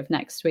Wednesday of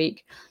next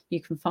week,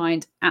 you can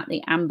find at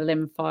the Anne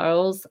Boleyn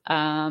Files.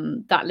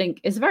 That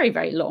link is very,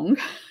 very long,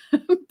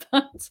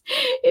 but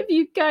if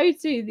you go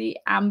to the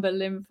Anne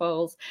Boleyn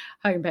Files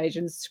homepage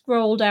and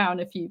scroll down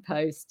a few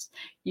posts,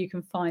 you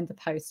can find the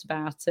post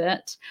about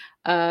it.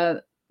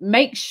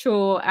 Make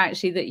sure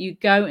actually that you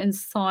go and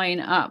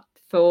sign up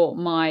for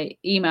my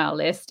email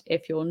list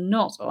if you're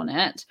not on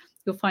it.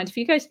 You'll find if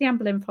you go to the Anne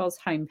Boleyn Files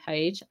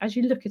homepage, as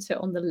you look at it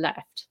on the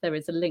left, there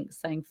is a link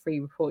saying free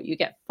report. You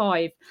get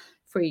 5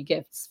 free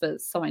gifts for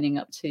signing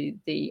up to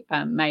the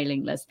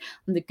mailing list.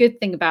 And the good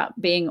thing about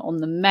being on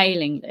the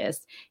mailing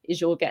list is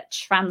you'll get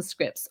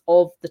transcripts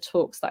of the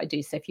talks that I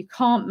do. So if you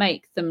can't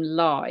make them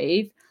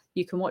live,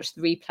 you can watch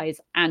the replays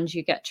and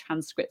you get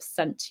transcripts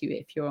sent to you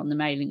if you're on the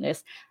mailing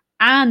list.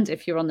 And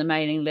if you're on the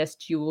mailing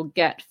list, you will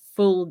get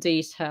full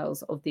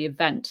details of the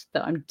event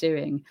that I'm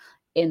doing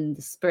in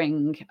the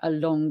spring,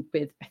 along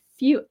with a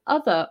few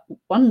other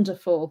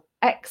wonderful,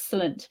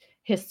 excellent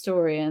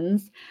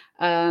historians.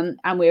 And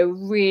we're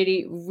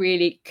really,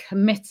 really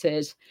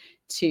committed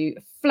to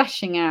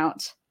fleshing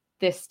out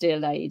this dear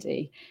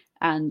lady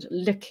and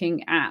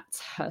looking at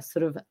her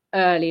sort of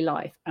early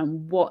life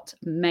and what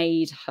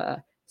made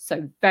her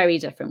so very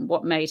different,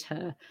 what made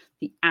her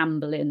the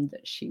Anne Boleyn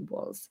that she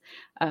was.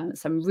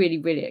 So I'm really,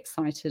 really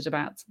excited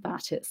about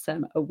that. It's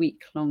a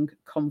week-long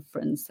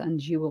conference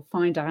and you will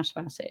find out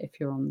about it if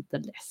you're on the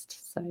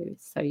list.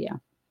 So yeah,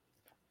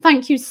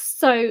 thank you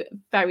so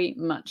very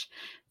much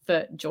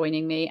for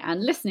joining me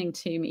and listening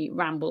to me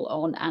ramble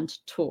on and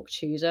talk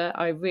Tudor.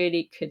 I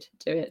really could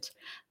do it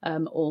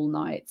all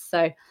night.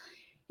 So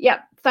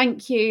yeah,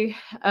 thank you.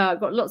 I've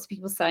got lots of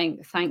people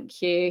saying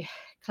thank you.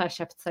 Claire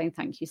Shepherd saying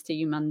thank you. See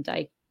you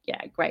Monday.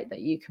 Yeah, great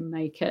that you can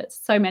make it.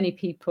 So many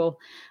people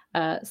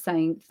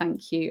saying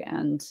thank you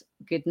and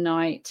good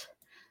night.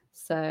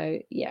 So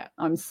yeah,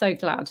 I'm so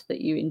glad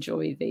that you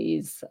enjoy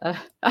these.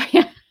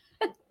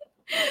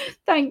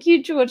 Thank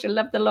you, Georgia.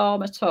 Love the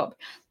llama top.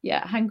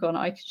 Yeah, hang on.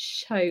 I could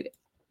show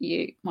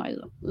you my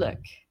look.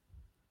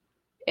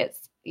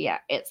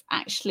 It's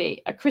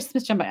actually a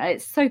Christmas jumper.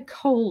 It's so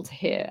cold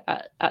here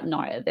at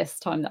night at this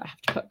time that I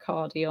have to put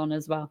cardi on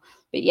as well.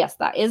 But yes,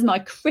 that is my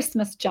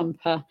Christmas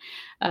jumper.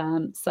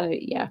 So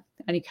yeah,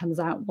 only comes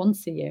out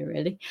once a year,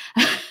 really.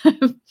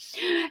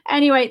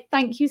 Anyway,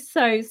 thank you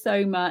so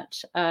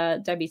much.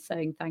 Debbie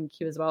saying thank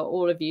you as well.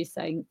 All of you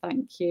saying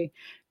thank you.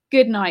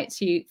 Good night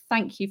to you.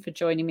 Thank you for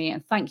joining me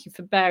and thank you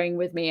for bearing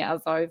with me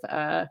as I've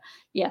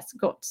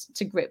got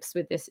to grips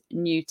with this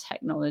new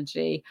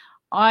technology.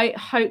 I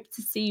hope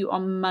to see you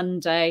on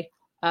Monday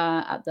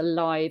at the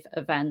live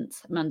event,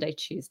 Monday,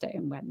 Tuesday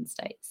and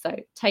Wednesday. So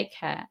take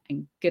care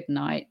and good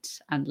night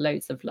and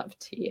loads of love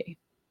to you.